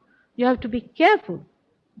tell you, you have to be careful.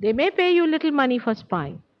 They may pay you little money for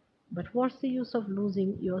spying, but what's the use of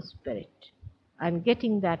losing your spirit and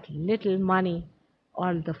getting that little money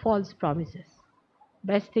or the false promises?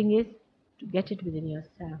 Best thing is to get it within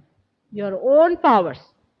yourself, your own powers,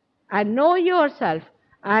 and know yourself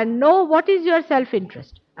and know what is your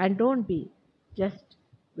self-interest, and don't be just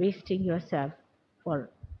wasting yourself for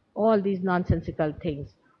all these nonsensical things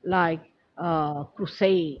like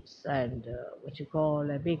crusades and what you call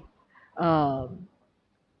a big um,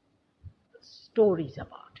 stories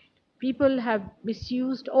about it. People have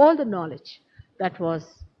misused all the knowledge that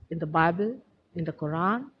was in the Bible, in the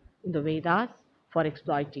Quran, in the Vedas for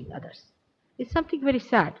exploiting others. It's something very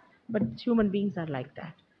sad, but human beings are like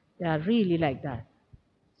that. They are really like that.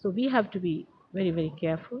 So we have to be very, very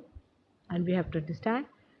careful, and we have to understand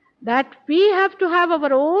that we have to have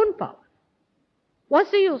our own power.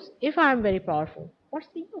 What's the use? If I am very powerful, what's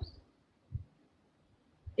the use?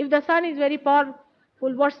 If the sun is very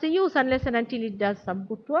powerful, what's the use unless and until it does some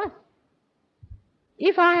good to us?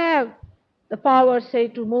 If I have the power, say,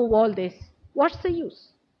 to move all this, what's the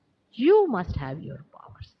use? You must have your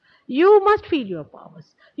powers. You must feel your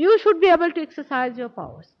powers. You should be able to exercise your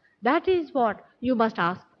powers. That is what you must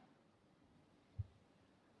ask.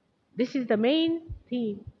 This is the main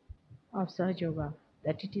theme of Sahaja Yoga,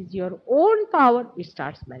 that it is your own power which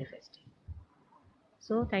starts manifesting.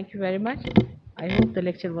 So, thank you very much. I hope the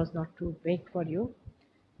lecture was not too big for you.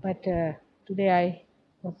 But today I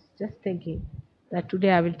was just thinking that today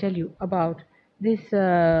I will tell you about this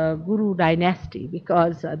Guru dynasty,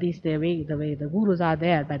 because the way the Gurus are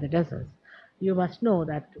there by the dozens. You must know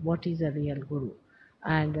that what is a real Guru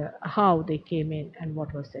and how they came in and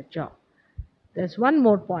what was their job. There's one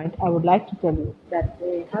more point I would like to tell you that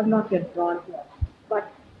they have not yet drawn here,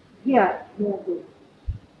 but here they are doing.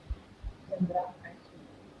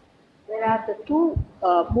 There are the two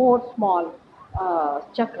more small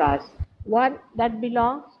chakras. One that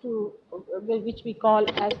belongs to, which we call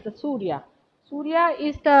as the Surya. Surya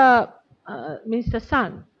is the means the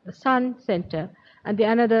sun center, and the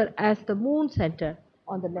another as the moon center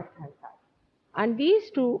on the left hand side. And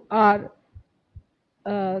these two are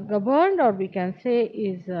governed, or we can say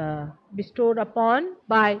is bestowed upon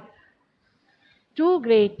by two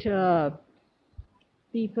great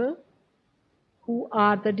people who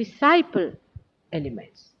are the disciple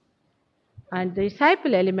elements. And the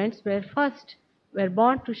disciple elements were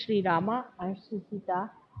born to Shri Rama and Shri Sita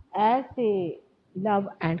as a love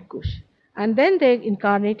and kush. And then they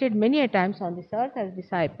incarnated many a times on this earth as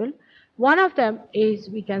disciple. One of them is,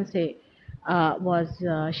 we can say, was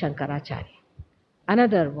Shankaracharya.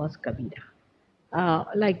 Another was Kabira.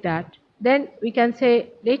 Like that. Then we can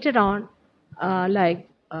say later on,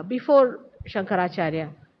 before Shankaracharya,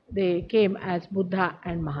 they came as Buddha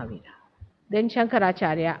and Mahavira. Then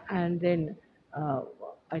Shankaracharya, and then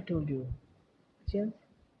I told you,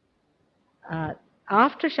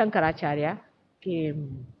 after Shankaracharya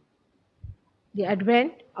came the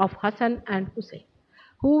advent of Hassan and Hussein,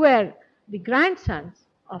 who were the grandsons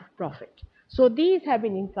of Prophet. So these have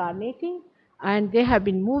been incarnating, and they have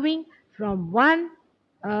been moving from one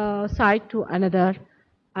side to another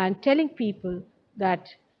and telling people that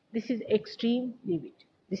this is extreme, leave it.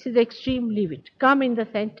 This is extreme, leave it. Come in the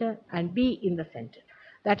center and be in the center.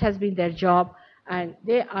 That has been their job, and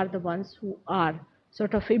they are the ones who are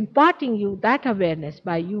sort of imparting you that awareness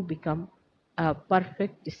by you become a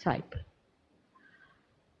perfect disciple.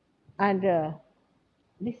 And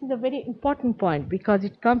this is a very important point, because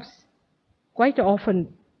it comes quite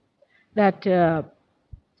often that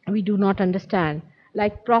we do not understand.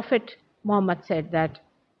 Like Prophet Muhammad said that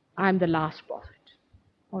I am the last prophet.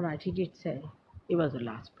 All right, he did say he was the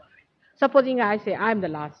last prophet. Supposing I say I am the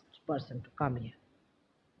last person to come here.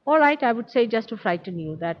 All right, I would say, just to frighten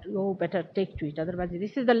you, that you better take to it, otherwise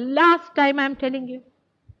this is the last time I am telling you.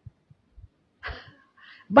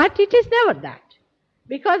 But it is never that.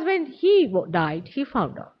 Because when he died, he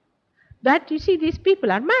found out that, you see, these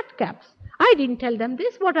people are madcaps. I didn't tell them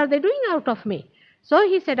this. What are they doing out of me? So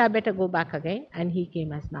he said, I better go back again. And he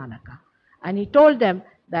came as Nanaka. And he told them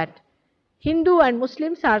that Hindu and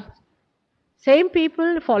Muslims are same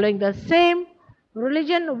people following the same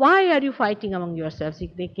religion. Why are you fighting among yourselves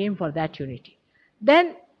if they came for that unity?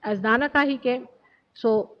 Then as Nanaka he came.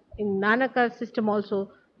 So in Nanaka's system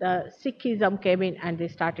also, the Sikhism came in and they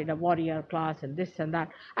started a warrior class and this and that.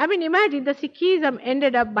 I mean, imagine the Sikhism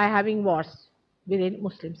ended up by having wars within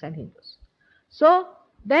Muslims and Hindus. So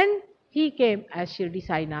then he came as Shirdi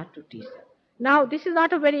Sainath to teach them. Now this is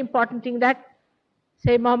not a very important thing that,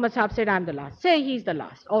 say, Muhammad Sahib said, I'm the last. Say he's the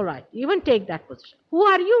last. All right, even take that position. Who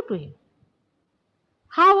are you to him?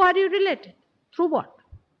 How are you related? Through what?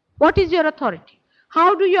 What is your authority?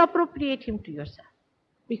 How do you appropriate him to yourself?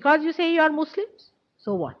 Because you say you are Muslims?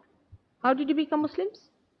 So what? How did you become Muslims?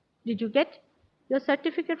 Did you get your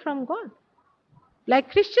certificate from God?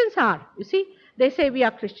 Like Christians are. You see, they say we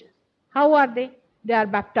are Christians. How are they? They are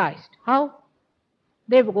baptized. How?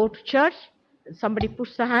 They go to church, somebody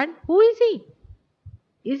puts the hand. Who is he?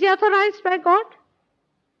 Is he authorized by God?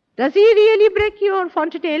 Does he really break your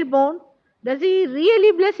fontanelle bone? Does he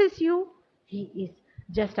really blesses you? He is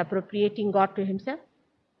just appropriating God to himself.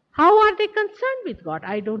 How are they concerned with God?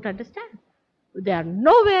 I don't understand. They are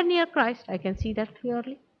nowhere near Christ. I can see that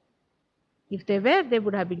clearly. If they were, they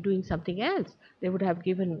would have been doing something else. They would have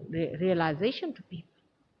given realization to people.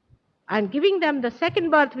 And giving them the second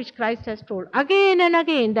birth which Christ has told again and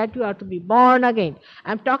again, that you are to be born again.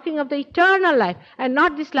 I'm talking of the eternal life and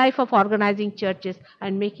not this life of organizing churches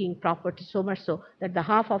and making property, so much so that the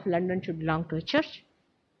half of London should belong to a church.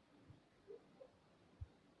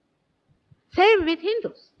 Same with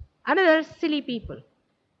Hindus, another silly people.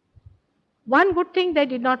 One good thing, they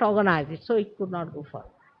did not organize it, so it could not go forward.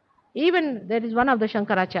 Even there is one of the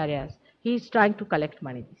Shankaracharyas, he is trying to collect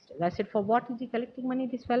money these days. I said, for what is he collecting money,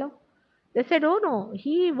 this fellow? They said, oh no,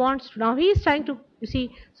 he wants to, now he is trying to, you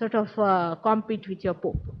see, sort of compete with your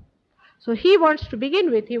Pope. So he wants to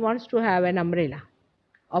begin with, he wants to have an umbrella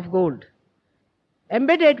of gold,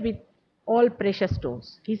 embedded with all precious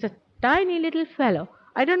stones. He's a tiny little fellow.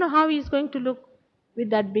 I don't know how he's going to look with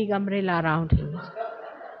that big umbrella around him.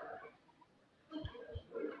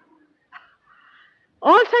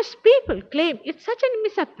 All such people claim it's such a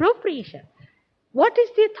misappropriation. What is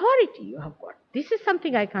the authority you have got? This is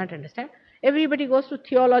something I can't understand. Everybody goes to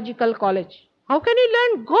theological college. How can you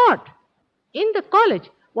learn God in the college?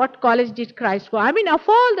 What college did Christ go? I mean, of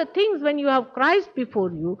all the things, when you have Christ before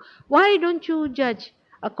you, why don't you judge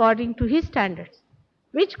according to his standards?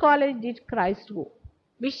 Which college did Christ go?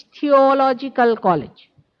 Which theological college?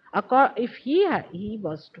 If he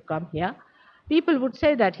was to come here, people would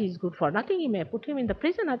say that he is good for nothing. He may put him in the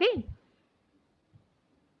prison again.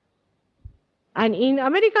 And in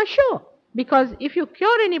America, sure, because if you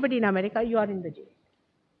cure anybody in America, you are in the jail.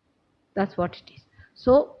 That's what it is.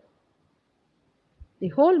 So, the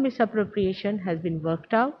whole misappropriation has been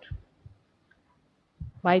worked out.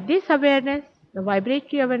 By this awareness, the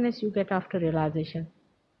vibratory awareness you get after realization,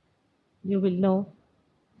 you will know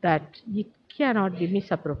that it cannot be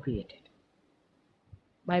misappropriated.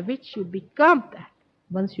 By which you become that.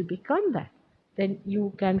 Once you become that, then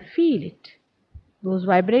you can feel it. Those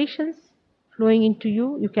vibrations flowing into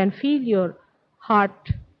you, you can feel your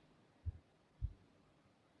heart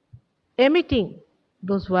emitting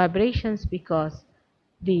those vibrations, because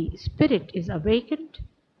the spirit is awakened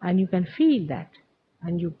and you can feel that.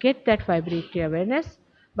 And you get that vibratory awareness,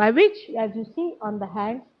 by which, as you see on the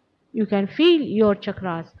hand, you can feel your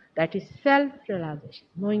chakras. That is self-realization,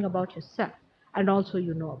 knowing about yourself, and also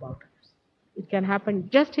you know about others. It can happen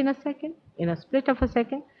just in a second, in a split of a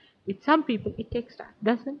second. With some people, it takes time.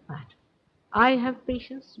 Doesn't matter. I have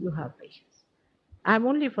patience, you have patience. I'm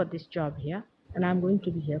only for this job here, and I'm going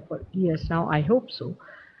to be here for years now, I hope so,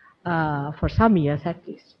 for some years at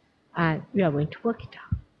least. And we are going to work it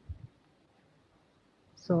out.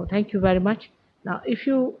 So thank you very much. Now, if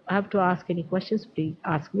you have to ask any questions, please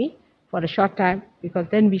ask me for a short time, because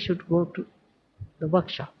then we should go to the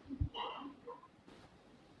workshop.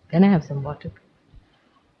 Can I have some water?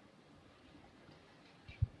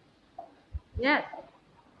 Yes.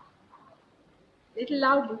 Little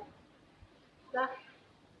loudly.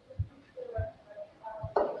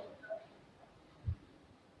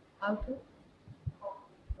 How to?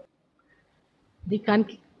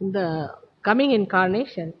 The coming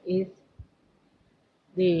incarnation is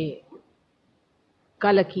the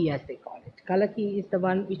Kalaki, as they call it. Kalaki is the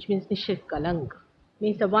one which means Nishit Kalang,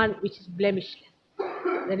 means the one which is blemishless.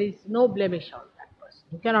 There is no blemish on that person.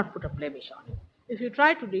 You cannot put a blemish on him. If you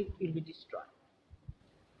try to do it, he will be destroyed.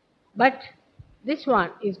 But this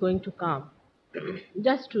one is going to come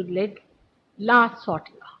just to let last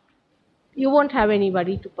sorting out. You won't have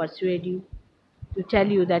anybody to persuade you, to tell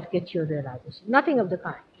you that get your realization. Nothing of the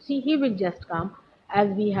kind. You see, he will just come as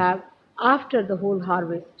we have after the whole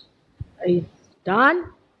harvest is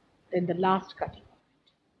done, then the last cutting.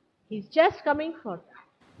 He's just coming for that.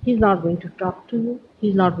 He's not going to talk to you.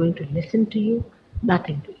 He's not going to listen to you.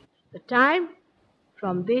 Nothing to you. The time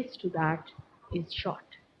from this to that is short.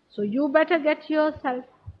 So you better get yourself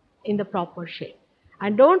in the proper shape.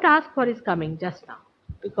 And don't ask for his coming just now,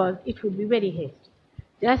 because it will be very hasty.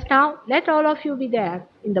 Just now, let all of you be there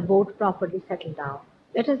in the boat properly settled down.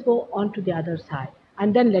 Let us go on to the other side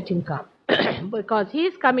and then let him come. Because he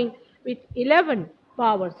is coming with 11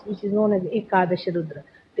 powers, which is known as Ekadasha Rudra.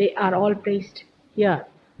 They are all placed here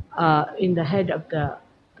in the head of the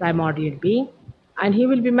primordial being. And he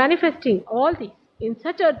will be manifesting all these in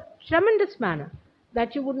such a tremendous manner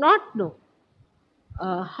that you would not know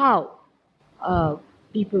how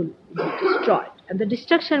people will be destroyed. And the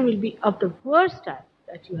destruction will be of the worst type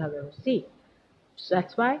that you have ever seen. So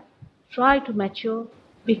that's why try to mature,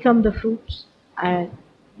 become the fruits, and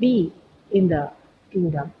be in the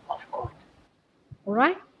kingdom of God. All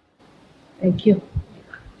right? Thank you.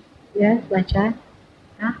 Yes, my child?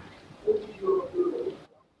 Huh?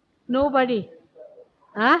 Nobody.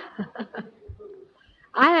 Huh?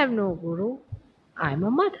 I have no guru. I'm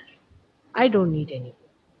a mother. I don't need anyone.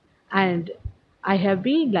 And I have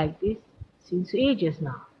been like this since ages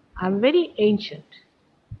now. I'm very ancient.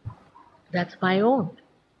 That's my own.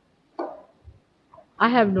 I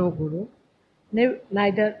have no guru.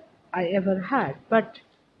 Neither I ever had. But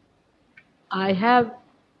I have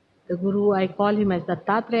The Guru, I call him as the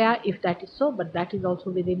Tatraya, if that is so, but that is also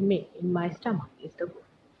within me, in my stomach is the Guru.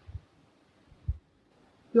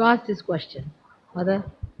 You ask this question, Mother,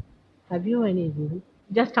 have you any Guru?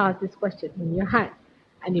 Just ask this question in your hand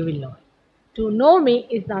and you will know it. To know me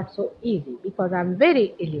is not so easy because I'm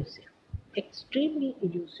very elusive, extremely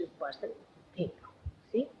elusive person. Think,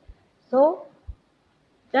 see? So,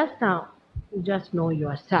 just now, you just know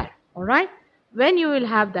yourself, alright? When you will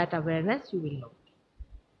have that awareness, you will know.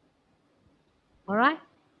 Alright?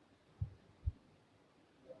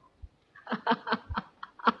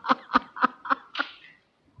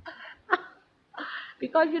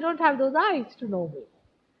 Because you don't have those eyes to know me.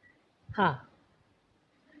 Huh.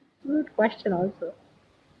 Good question also.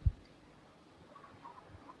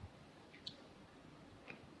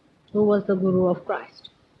 Who was the Guru of Christ?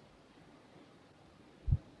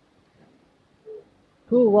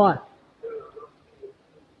 Who was?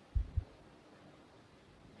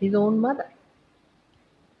 His own mother.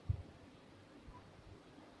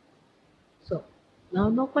 So, now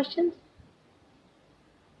no questions?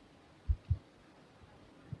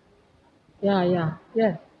 Yeah,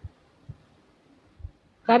 yes.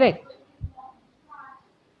 Correct.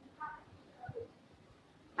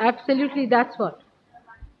 Absolutely, that's what.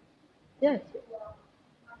 Yes.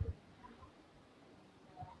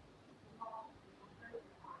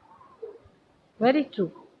 Very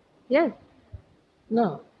true. Yes.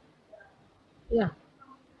 No. Yeah.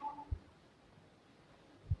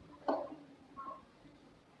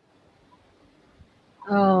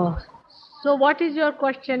 Oh. So what is your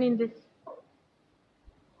question in this?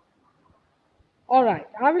 All right.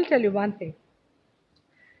 I will tell you one thing.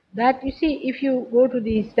 That you see, if you go to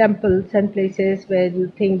these temples and places where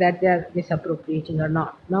you think that they are misappropriating or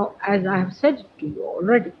not. Now, as I have said to you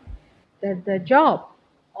already, that the job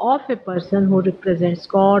of a person who represents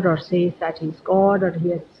God or says that he is God or he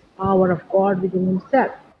has power of God within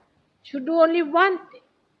himself should do only one thing,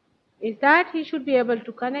 is that he should be able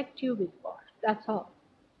to connect you with God. That's all.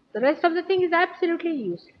 The rest of the thing is absolutely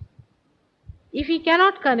useless. If he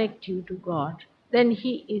cannot connect you to God, then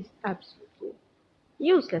he is absolutely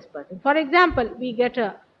useless person. For example, we get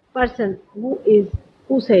a person who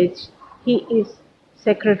says he is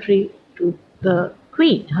secretary to the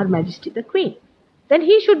Queen, Her Majesty the Queen. Then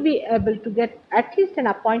he should be able to get at least an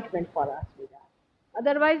appointment for us with us.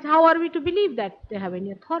 Otherwise, how are we to believe that they have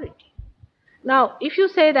any authority? Now, if you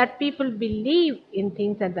say that people believe in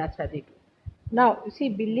things and that's what they do. Now, you see,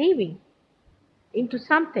 believing into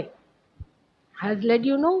something has led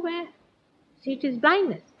you nowhere. See, it is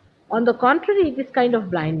blindness. On the contrary, this kind of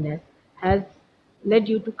blindness has led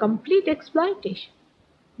you to complete exploitation.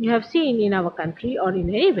 You have seen in our country or in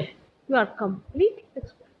anywhere, you are completely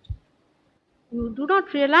exploited. You do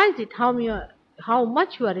not realize it how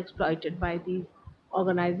much you are exploited by these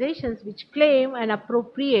organizations which claim and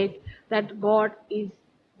appropriate that God is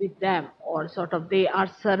with them or sort of they are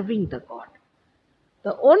serving the God.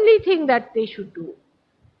 The only thing that they should do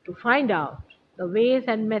to find out the ways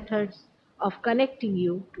and methods of connecting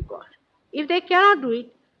you to God. If they cannot do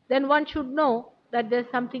it, then one should know that there's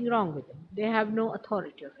something wrong with them. They have no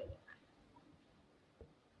authority of any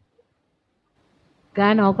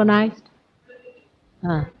kind. Can organized?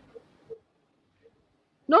 Huh.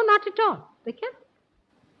 No, not at all. They can't.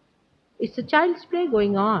 It's a child's play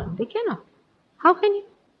going on. They cannot. How can you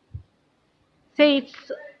say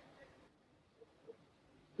it's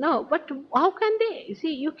no? But how can they? You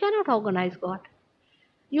see, you cannot organize God.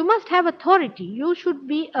 You must have authority. You should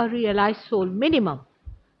be a realized soul, minimum,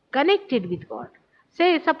 connected with God.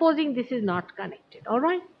 Say, supposing this is not connected, all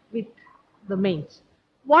right, with the mains.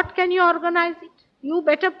 What can you organize it? You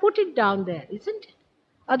better put it down there, isn't it?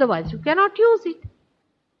 Otherwise, you cannot use it.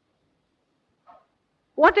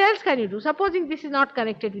 What else can you do? Supposing this is not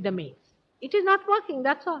connected with the mains. It is not working,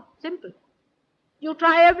 that's all. Simple. You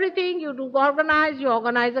try everything, you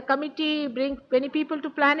organize a committee, bring many people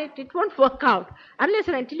to plan it. It won't work out unless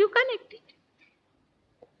and until you connect it.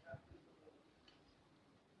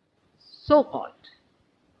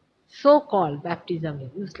 So-called baptism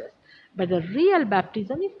is useless. But the real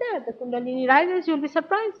baptism is there. The Kundalini rises, you'll be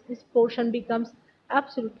surprised. This portion becomes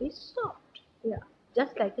absolutely soft. Yeah,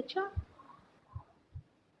 just like a child.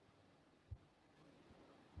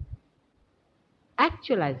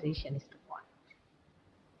 Actualization is the point.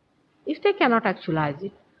 If they cannot actualize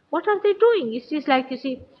it, what are they doing? It's just like, you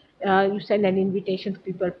see, you send an invitation to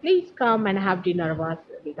people, please come and have dinner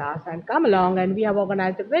with us and come along, and we have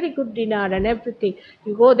organized a very good dinner and everything.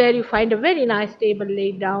 You go there, you find a very nice table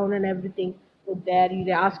laid down and everything put there.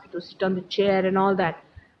 They ask you to sit on the chair and all that.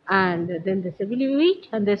 And then they say, will you eat?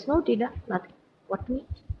 And there's no dinner, nothing. What to eat?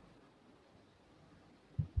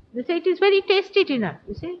 They say it is very tasty dinner.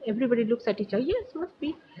 You see, everybody looks at each other. Yes, must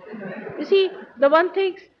be. You see, the one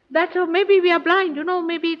thinks that maybe we are blind.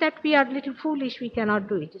 Maybe that we are a little foolish. We cannot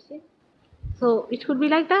do it. You see, so it could be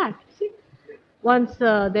like that. You see, once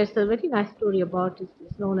there's a very nice story about it.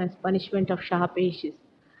 It's known as punishment of Shahapesh.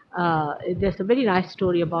 There's a very nice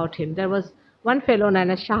story about him. There was one fellow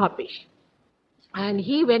known as Shahapesh, and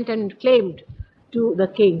he went and claimed to the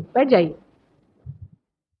king, Pajai.